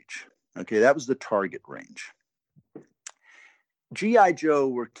 years of age. Okay, that was the target range. G.I. Joe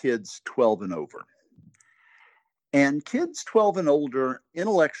were kids 12 and over. And kids 12 and older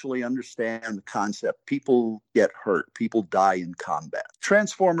intellectually understand the concept. People get hurt. People die in combat.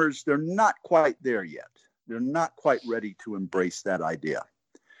 Transformers, they're not quite there yet. They're not quite ready to embrace that idea.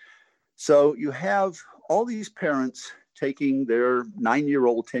 So you have all these parents taking their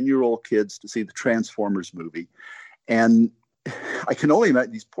 9-year-old, 10-year-old kids to see the Transformers movie. And I can only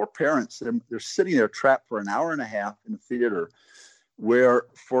imagine these poor parents, they're sitting there trapped for an hour and a half in a theater where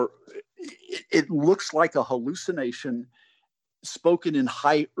it looks like a hallucination spoken in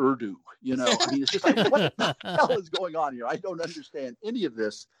high Urdu. It's just like, what the hell is going on here? I don't understand any of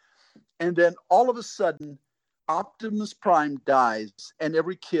this. And then all of a sudden, Optimus Prime dies and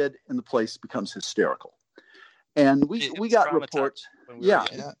every kid in the place becomes hysterical. And we got reports.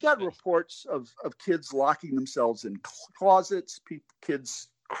 Reports of kids locking themselves in closets, kids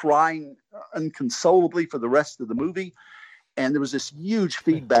crying inconsolably for the rest of the movie. And there was this huge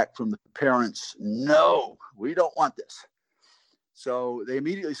feedback from the parents. No, we don't want this. So they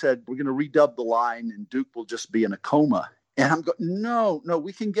immediately said, we're going to redub the line and Duke will just be in a coma. And I'm going, no,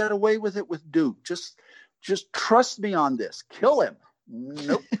 we can get away with it with Duke. Just trust me on this. Kill him.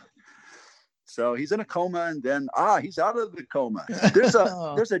 Nope. So he's in a coma, and then he's out of the coma. There's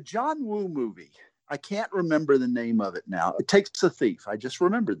a John Woo movie. I can't remember the name of it now. It Takes a Thief. I just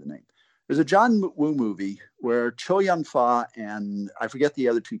remembered the name. There's a John Woo movie where Chow Yun-fat and I forget the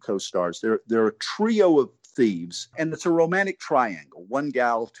other 2 co-stars. They're a trio of thieves, and it's a romantic triangle. 1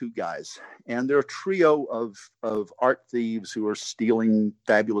 gal, 2 guys, and they're a trio of art thieves who are stealing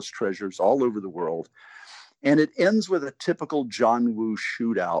fabulous treasures all over the world. And it ends with a typical John Woo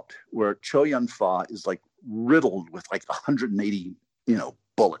shootout where Chow Yun-fat is like riddled with like 180,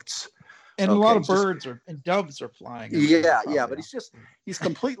 bullets. And a lot of birds and doves are flying. Yeah. But he's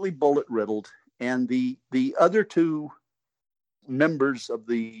completely bullet riddled. And the other 2 members of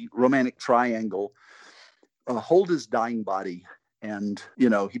the romantic triangle hold his dying body. And,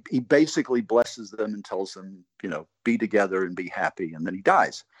 he basically blesses them and tells them, be together and be happy. And then he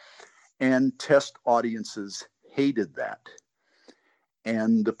dies. And test audiences hated that.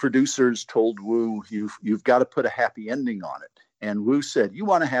 And the producers told Woo, you've got to put a happy ending on it. And Woo said, you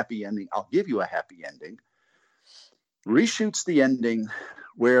want a happy ending? I'll give you a happy ending. Reshoots the ending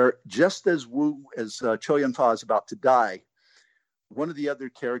where just as Chow Yun-fat is about to die, one of the other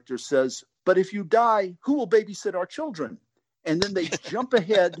characters says, but if you die, who will babysit our children? And then they jump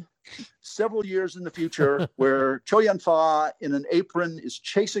ahead several years in the future where Cho Yun-fat in an apron is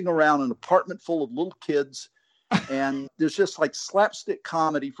chasing around an apartment full of little kids. And there's just like slapstick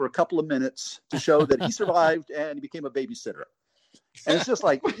comedy for a couple of minutes to show that he survived and he became a babysitter. And it's just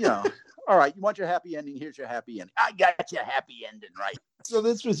like, all right, you want your happy ending? Here's your happy ending. I got your happy ending right. So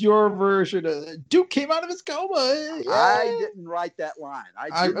this was your version of Duke came out of his coma. Yeah. I didn't write that line.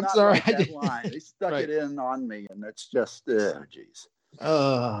 I'm not sorry. write that line. They stuck it in on me, and it's just, geez.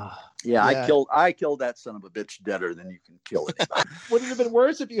 Yeah, I killed that son of a bitch deader than you can kill anybody. Would it have been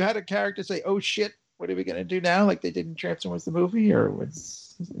worse if you had a character say, "Oh shit, what are we gonna do now?" Like they did in Transformers the movie, or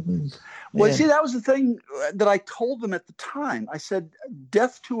what's? Well, see, that was the thing that I told them at the time. I said,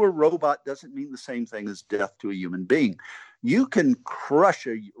 death to a robot doesn't mean the same thing as death to a human being. You can crush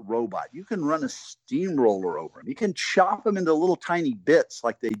a robot. You can run a steamroller over him. You can chop him into little tiny bits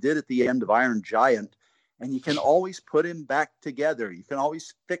like they did at the end of Iron Giant, and you can always put him back together. You can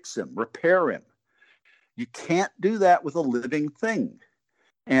always fix him, repair him. You can't do that with a living thing.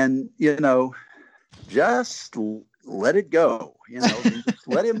 And, just let it go,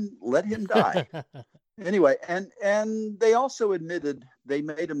 let him die. Anyway, and they also admitted they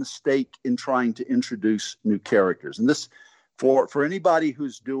made a mistake in trying to introduce new characters. And this, for anybody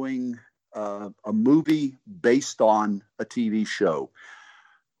who's doing a movie based on a TV show,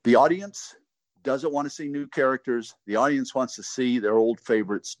 the audience doesn't want to see new characters. The audience wants to see their old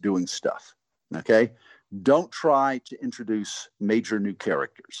favorites doing stuff. Okay? Don't try to introduce major new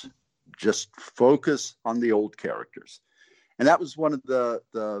characters. Just focus on the old characters. And that was one of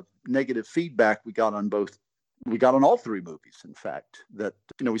the negative feedback we got on all three movies, in fact, that,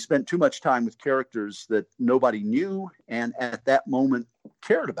 we spent too much time with characters that nobody knew and at that moment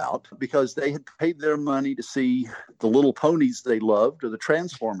cared about because they had paid their money to see the little ponies they loved or the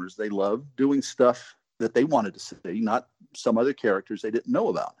Transformers they loved doing stuff that they wanted to see, not some other characters they didn't know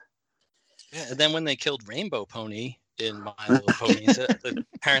about. Yeah, and then when they killed Rainbow Pony in My Little Ponies, the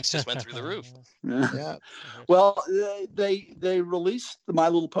parents just went through the roof. Yeah. Well, they released the My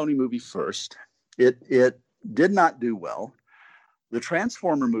Little Pony movie first. It did not do well. The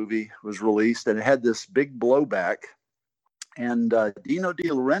Transformer movie was released and it had this big blowback. And Dino De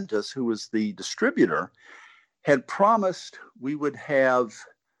Laurentiis, who was the distributor, had promised we would have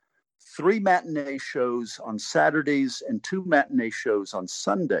 3 matinee shows on Saturdays and 2 matinee shows on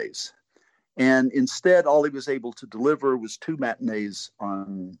Sundays. And instead, all he was able to deliver was 2 matinees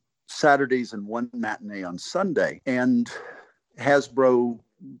on Saturdays and 1 matinee on Sunday. And Hasbro,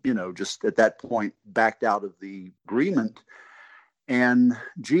 just at that point backed out of the agreement. And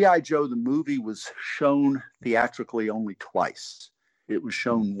G.I. Joe, the movie, was shown theatrically only twice. It was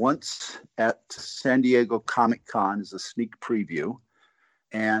shown once at San Diego Comic-Con as a sneak preview.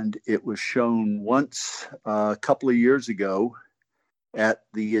 And it was shown once a couple of years ago at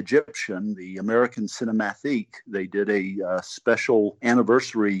the Egyptian, the American Cinematheque. They did a special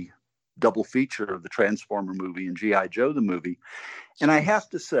anniversary double feature of the Transformer movie and G.I. Joe, the movie. And I have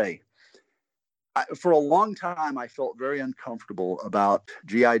to say, for a long time, I felt very uncomfortable about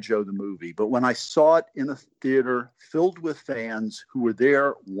G.I. Joe, the movie. But when I saw it in a theater filled with fans who were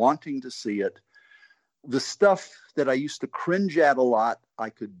there wanting to see it, the stuff that I used to cringe at a lot, I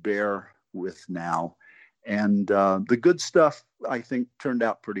could bear with now. And the good stuff, I think, turned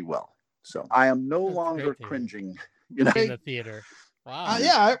out pretty well. So I am no longer cringing. In the theater. Wow.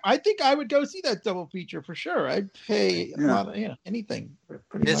 I think I would go see that double feature for sure. I'd pay a lot of, anything.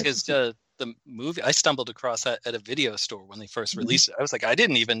 Because the movie, I stumbled across that at a video store when they first released it. I was like, I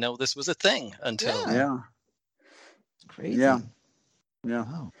didn't even know this was a thing until. Yeah. Crazy. Yeah.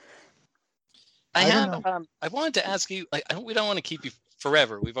 Wow. I wanted to ask you, we don't want to keep you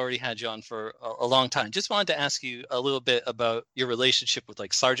forever. We've already had you on for a long time. Just wanted to ask you a little bit about your relationship with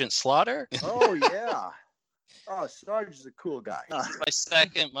Sergeant Slaughter. Oh, yeah. Oh, Sarge is a cool guy. This is my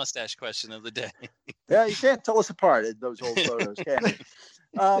second mustache question of the day. Yeah, you can't tell us apart in those old photos, can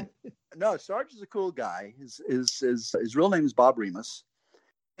you? No, Sarge is a cool guy. His real name is Bob Remus.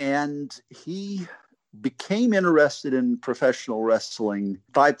 And he became interested in professional wrestling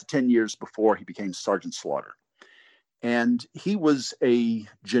 5 to 10 years before he became Sergeant Slaughter. And he was a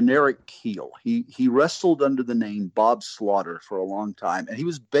generic heel. He wrestled under the name Bob Slaughter for a long time. And he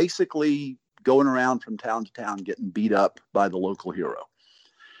was basically going around from town to town getting beat up by the local hero.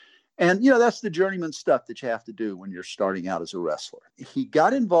 And, that's the journeyman stuff that you have to do when you're starting out as a wrestler. He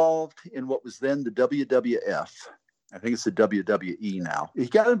got involved in what was then the WWF. I think it's the WWE now. He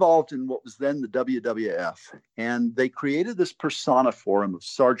got involved in what was then the WWF. And they created this persona for him of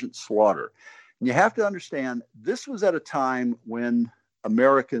Sergeant Slaughter. And you have to understand, this was at a time when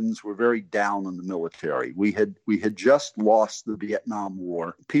Americans were very down on the military. We had just lost the Vietnam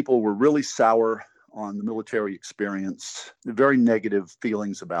War. People were really sour on the military experience, very negative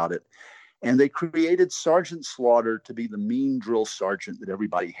feelings about it. And they created Sergeant Slaughter to be the mean drill sergeant that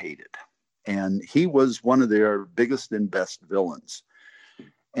everybody hated. And he was one of their biggest and best villains.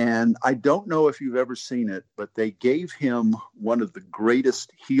 And I don't know if you've ever seen it, but they gave him one of the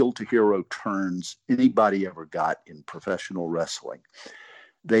greatest heel to hero turns anybody ever got in professional wrestling.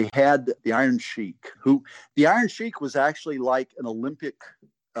 They had the Iron Sheik, the Iron Sheik was actually like an Olympic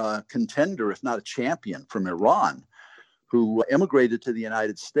contender, if not a champion, from Iran, who immigrated to the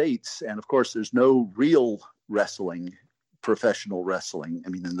United States. And of course, there's no real wrestling, professional wrestling, I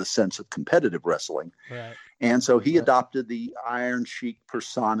mean, in the sense of competitive wrestling. Right. And so he adopted the Iron Sheik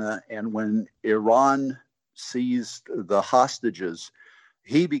persona. And when Iran seized the hostages,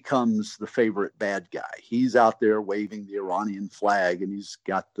 he becomes the favorite bad guy. He's out there waving the Iranian flag, and he's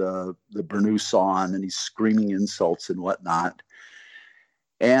got the burnous on, and he's screaming insults and whatnot.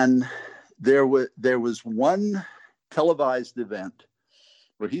 And there was one televised event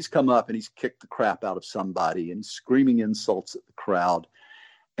where he's come up and he's kicked the crap out of somebody, and he's screaming insults at the crowd.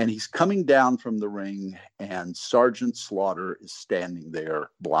 And he's coming down from the ring, and Sergeant Slaughter is standing there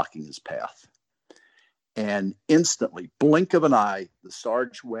blocking his path. And instantly, blink of an eye, the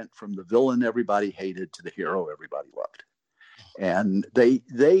Sarge went from the villain everybody hated to the hero everybody loved. And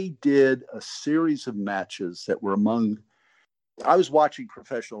they did a series of matches that were I was watching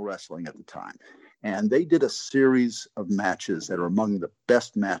professional wrestling at the time, and they did a series of matches that are among the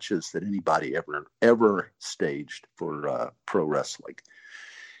best matches that anybody ever staged for pro wrestling.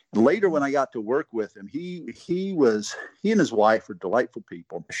 Later, when I got to work with him, he and his wife are delightful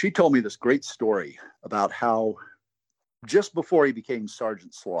people. She told me this great story about how just before he became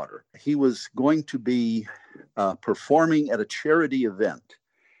Sergeant Slaughter, he was going to be performing at a charity event.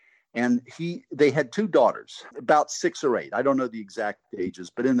 And they had two daughters, about 6 or 8. I don't know the exact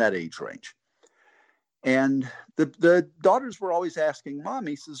ages, but in that age range. And the daughters were always asking Mom,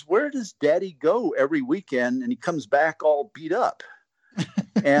 he says, where does Daddy go every weekend? And he comes back all beat up.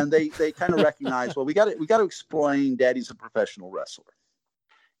 And they kind of recognized, well, we got to explain Daddy's a professional wrestler.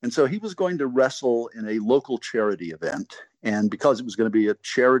 And so he was going to wrestle in a local charity event. And because it was going to be a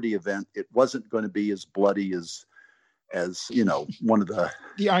charity event, it wasn't going to be as bloody as you know, one of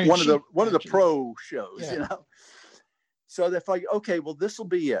the pro shows, yeah. You know. So they're like, okay, well, this will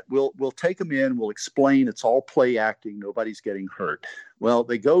be it. We'll take them in. We'll explain. It's all play acting. Nobody's getting hurt. Well,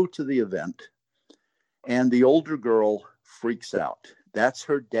 they go to the event, and the older girl freaks out. That's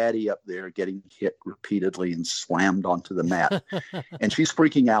her daddy up there getting hit repeatedly and slammed onto the mat. And she's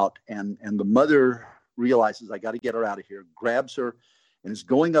freaking out. And the mother realizes, I got to get her out of here, grabs her and is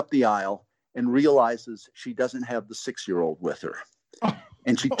going up the aisle and realizes she doesn't have the 6-year-old with her.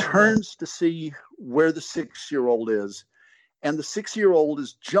 And she turns to see where the 6-year-old is. And the 6-year-old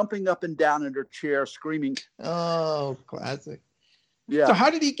is jumping up and down in her chair, screaming. Oh, classic. Yeah. So how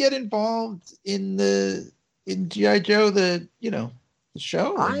did he get involved in G.I. Joe, the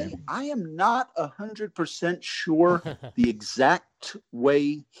show? I am not 100% sure the exact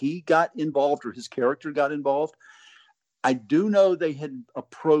way he got involved or his character got involved. I do know they had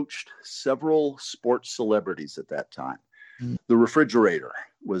approached several sports celebrities at that time. Mm. The Refrigerator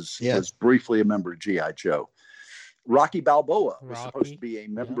was briefly a member of G.I. Joe. Rocky Balboa was supposed to be a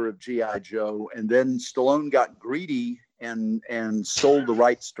member of G.I. Joe, and then Stallone got greedy and sold the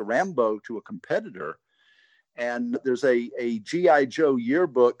rights to Rambo to a competitor. And there's a G.I. Joe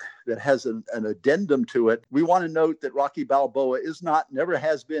yearbook that has an addendum to it. We want to note that Rocky Balboa is not, never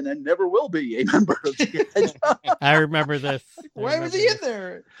has been, and never will be a member of G.I. Joe. I remember this. Why was he in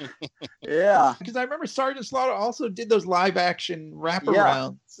there? Yeah. Because I remember Sergeant Slaughter also did those live action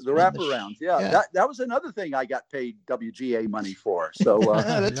wraparounds. Yeah, the wraparounds. Yeah. That was another thing I got paid WGA money for. So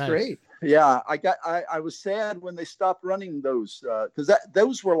that's nice. Great. Yeah, I was sad when they stopped running those because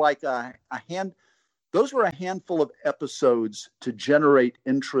those were like those were a handful of episodes to generate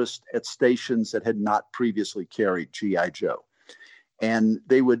interest at stations that had not previously carried G.I. Joe. And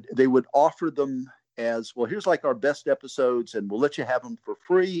they would offer them as, well, here's like our best episodes, and we'll let you have them for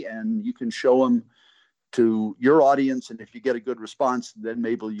free, and you can show them to your audience. And if you get a good response, then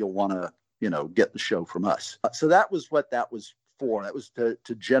maybe you'll want to, get the show from us. So that was what that was for. That was to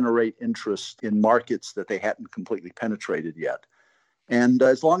generate interest in markets that they hadn't completely penetrated yet. And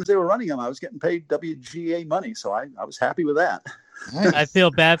as long as they were running them, I was getting paid WGA money. So I was happy with that. I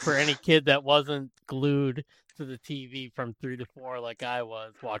feel bad for any kid that wasn't glued to the TV from 3 to 4 like I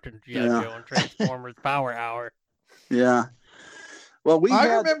was watching G.I. Joe and Transformers Power Hour. Yeah. Well,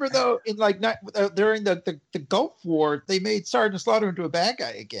 I remember though, in like during the Gulf War, they made Sergeant Slaughter into a bad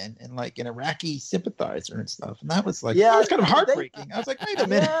guy again, and like an Iraqi sympathizer and stuff, and that was like, that was kind of heartbreaking. I was like, wait a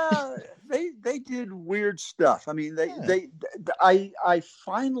minute. Yeah, they did weird stuff. I mean, I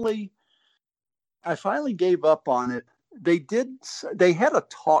finally gave up on it. They had a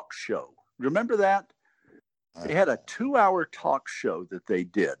talk show. Remember that? They had a 2-hour talk show that they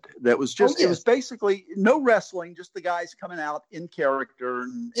did. That was just, It was basically no wrestling, just the guys coming out in character.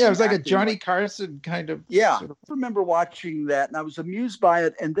 It was like a Johnny Carson kind of. Yeah. I remember watching that and I was amused by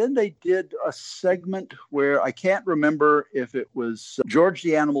it. And then they did a segment where I can't remember if it was George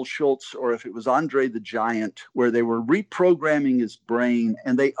the Animal Schultz or if it was Andre the Giant, where they were reprogramming his brain.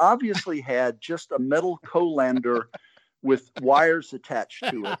 And they obviously had just a metal colander with wires attached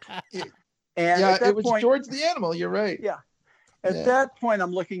to it. And it was point, George the Animal. You're right. Yeah. At that point,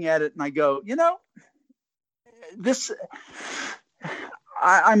 I'm looking at it and I go,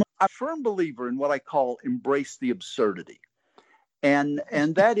 I'm a firm believer in what I call embrace the absurdity. And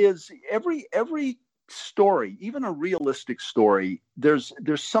that is every story, even a realistic story, there's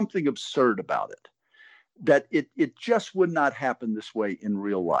something absurd about it, that it just would not happen this way in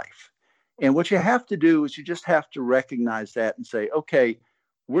real life. And what you have to do is you just have to recognize that and say, okay,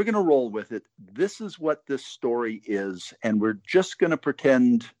 we're going to roll with it. This is what this story is. And we're just going to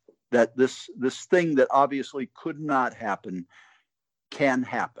pretend that this thing that obviously could not happen can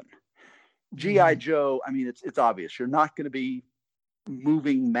happen. G.I. Joe, I mean, it's obvious. You're not going to be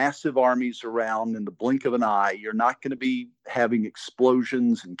moving massive armies around in the blink of an eye. You're not going to be having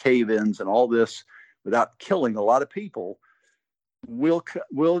explosions and cave-ins and all this without killing a lot of people. We'll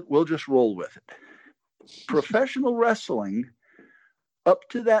just roll with it. Professional wrestling, up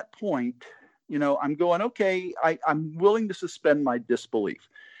to that point, I'm going, okay, I'm willing to suspend my disbelief.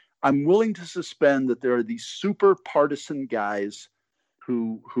 I'm willing to suspend that there are these super partisan guys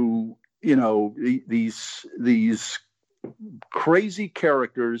who these crazy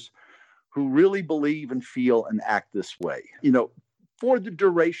characters who really believe and feel and act this way. For the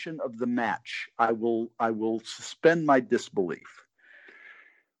duration of the match, I will suspend my disbelief.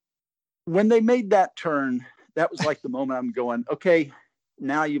 When they made that turn, that was like the moment I'm going, okay,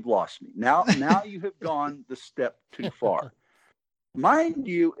 now you've lost me. Now you have gone the step too far. Mind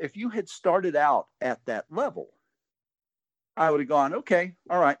you, if you had started out at that level, I would have gone, okay,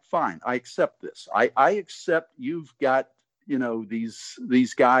 all right, fine. I accept this. I accept you've got,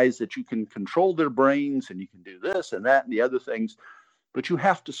 these guys that you can control their brains and you can do this and that and the other things, but you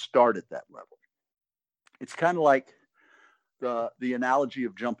have to start at that level. It's kind of like the analogy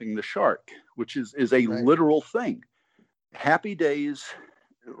of jumping the shark, which is a literal thing. Happy Days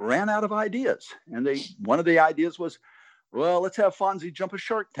ran out of ideas. And one of the ideas was, well, let's have Fonzie jump a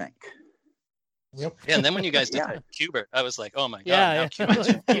shark tank. Yep. Yeah, and then when you guys did Q*bert, I was like, oh my God.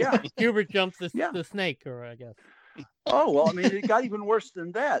 Yeah. Q*bert jumps the snake, or I guess. Oh, well, I mean, it got even worse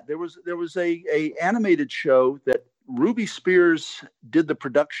than that. There was a animated show that Ruby Spears did the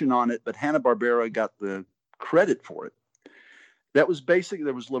production on it, but Hanna-Barbera got the credit for it. That was basically,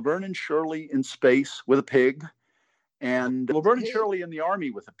 there was Laverne and Shirley in space with a pig, and Laverne and Shirley in the army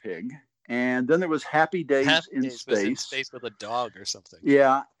with a pig. And then there was Happy Days in space with a dog or something.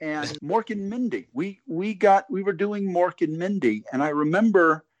 Yeah, and Mork and Mindy. We were doing Mork and Mindy, and I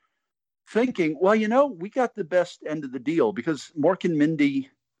remember thinking, well, we got the best end of the deal, because Mork and Mindy,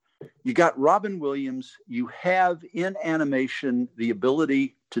 you got Robin Williams, you have in animation the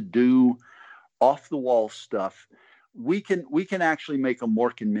ability to do off the wall stuff. We can actually make a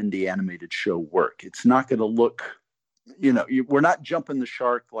Mork and Mindy animated show work. It's not going to look, we're not jumping the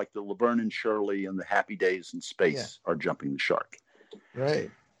shark like the Laverne and Shirley and the Happy Days in space are jumping the shark. Right.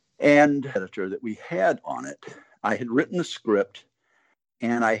 And the editor that we had on it, I had written the script,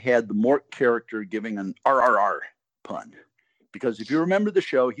 and I had the Mork character giving an RRR pun, because if you remember the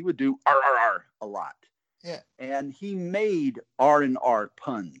show, he would do RRR a lot. Yeah. And he made R&R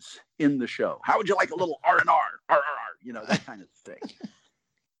puns in the show. How would you like a little R&R? RRR, that kind of thing.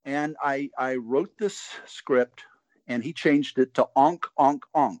 And I wrote this script, and he changed it to onk, onk,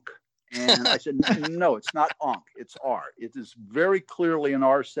 onk. And I said, no, it's not onk, it's R. It is very clearly an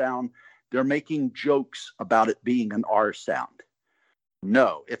R sound. They're making jokes about it being an R sound.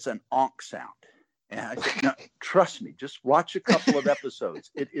 No, it's an onk sound. And I said, no, trust me, just watch a couple of episodes.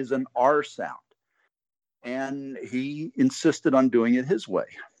 It is an R sound. And he insisted on doing it his way.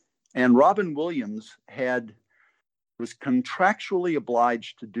 And Robin Williams was contractually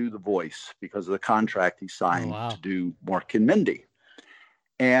obliged to do the voice because of the contract he signed to do Mork and Mindy.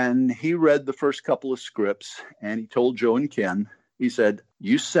 And he read the first couple of scripts, and he told Joe and Ken, he said,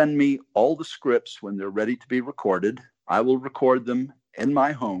 you send me all the scripts when they're ready to be recorded. I will record them in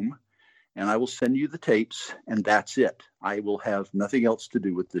my home, and I will send you the tapes, and that's it. I will have nothing else to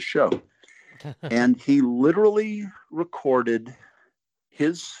do with this show. And he literally recorded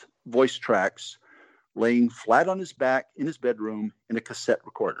his voice tracks laying flat on his back in his bedroom in a cassette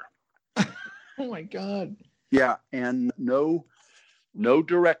recorder. Oh my God. Yeah. And no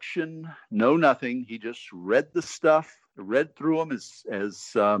direction, no nothing. He just read the stuff, read through them as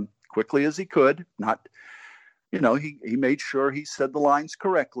quickly as he could. Not, he made sure he said the lines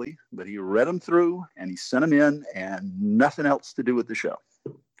correctly, but he read them through and he sent them in, and nothing else to do with the show.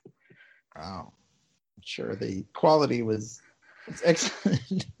 Wow. I'm sure the quality was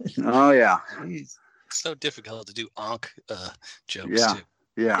excellent. Oh yeah. Jeez. It's so difficult to do onk jokes yeah. too.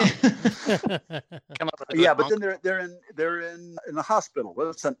 Yeah. Come up with yeah, but then they're in the hospital. Well,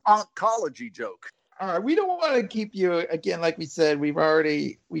 it's an oncology joke. All right, we don't want to keep you again. Like we said, we've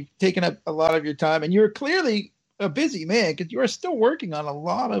taken up a lot of your time, and you're clearly a busy man because you are still working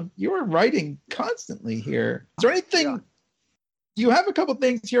on you're writing constantly here. Is there anything? Yeah. You have a couple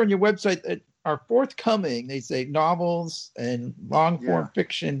things here on your website that are forthcoming. They say novels and long form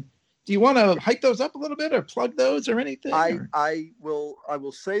fiction. Do you want to hype those up a little bit or plug those or anything? I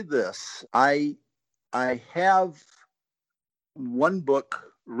will say this. I have one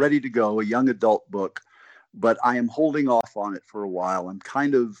book ready to go, a young adult book, but I am holding off on it for a while. I'm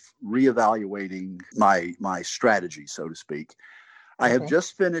kind of reevaluating my strategy, so to speak. I have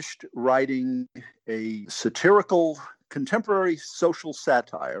just finished writing a satirical contemporary social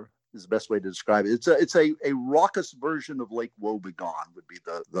satire, is the best way to describe it. It's a raucous version of Lake Woebegone would be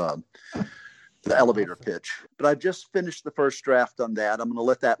the elevator pitch. But I've just finished the first draft on that. I'm going to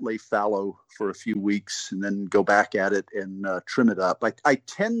let that lay fallow for a few weeks and then go back at it and trim it up. I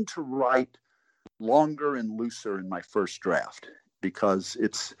tend to write longer and looser in my first draft because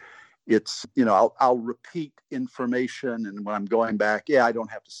it's I'll repeat information, and when I'm going back, I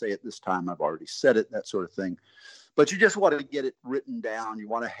don't have to say it this time. I've already said it, that sort of thing. But you just want to get it written down. You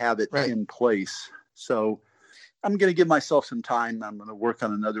want to have it in place. So I'm going to give myself some time. I'm going to work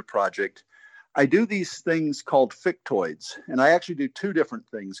on another project. I do these things called fictoids, and I actually do two different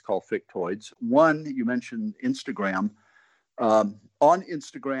things called fictoids. One, you mentioned Instagram. On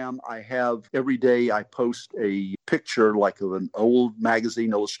Instagram, I have every day I post a picture like of an old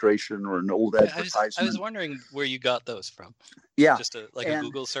magazine illustration or an old advertisement. I was wondering where you got those from. Yeah, just a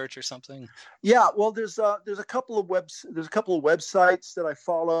Google search or something. Yeah, well, there's a couple of websites that I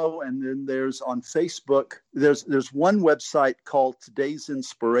follow, and then there's on Facebook. There's one website called Today's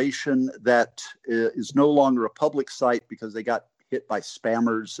Inspiration that is no longer a public site because they got hit by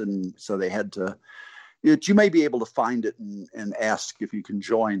spammers, and so they had to. You may be able to find it and ask if you can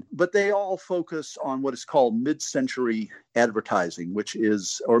join. But they all focus on what is called mid-century advertising,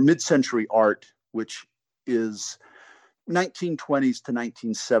 or mid-century art, which is 1920s to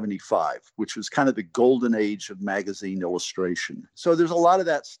 1975, which was kind of the golden age of magazine illustration. So there's a lot of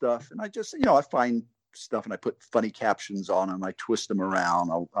that stuff. And I just, I find stuff and I put funny captions on them. I twist them around.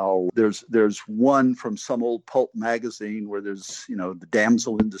 There's one from some old pulp magazine where there's, the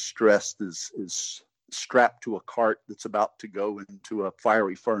damsel in distress is strapped to a cart that's about to go into a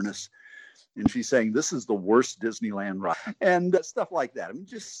fiery furnace. And she's saying, this is the worst Disneyland ride. And stuff like that. I mean,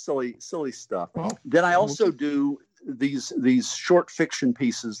 just silly stuff. Well, then I also do these short fiction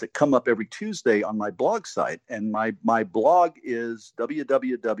pieces that come up every Tuesday on my blog site. And my blog is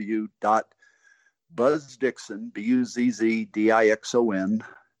www.buzzdixon,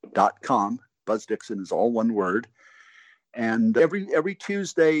 BUZZDIXON.com. Buzz Dixon is all one word. And every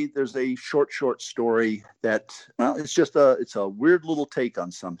Tuesday, there's a short story that, it's a weird little take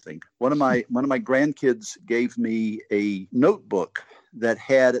on something. One of my grandkids gave me a notebook that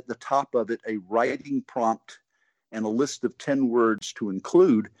had at the top of it a writing prompt and a list of 10 words to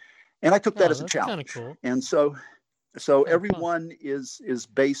include. And I took that as a challenge. Cool. And so everyone is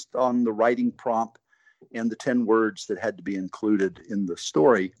based on the writing prompt and the 10 words that had to be included in the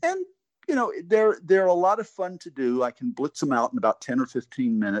story. And they're a lot of fun to do. I can blitz them out in about 10 or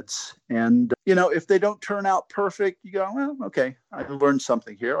 15 minutes. And, if they don't turn out perfect, you go, well, okay, I learned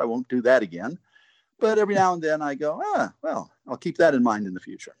something here. I won't do that again. But every now and then I go, I'll keep that in mind in the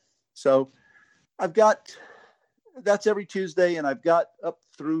future. So that's every Tuesday, and I've got up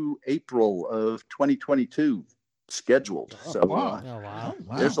through April of 2022 scheduled. There's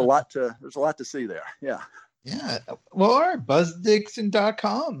a lot to see there. Yeah. Yeah. Well, all right.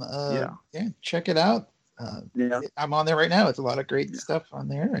 BuzzDixon.com. Check it out. I'm on there right now. It's a lot of great stuff on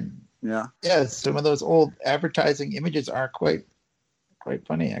there. And some of those old advertising images are quite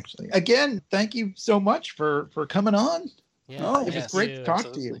funny, actually. Again, thank you so much for coming on. Yeah. It was great to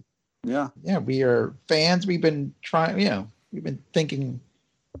talk to you. Yeah. Yeah, we are fans. We've been trying, we've been thinking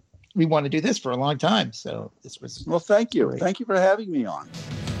we want to do this for a long time. So this was. Well, thank you. Great. Thank you for having me on.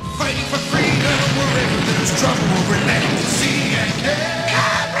 Fighting for freedom wherever there's trouble over land and sea and care.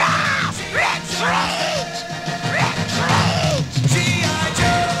 Cobra! Retreat! Retreat! G.I.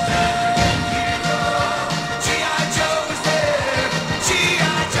 Joe! G.I. Joe is there! G.I.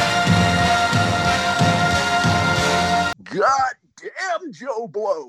 Joe! God damn Joe Blow!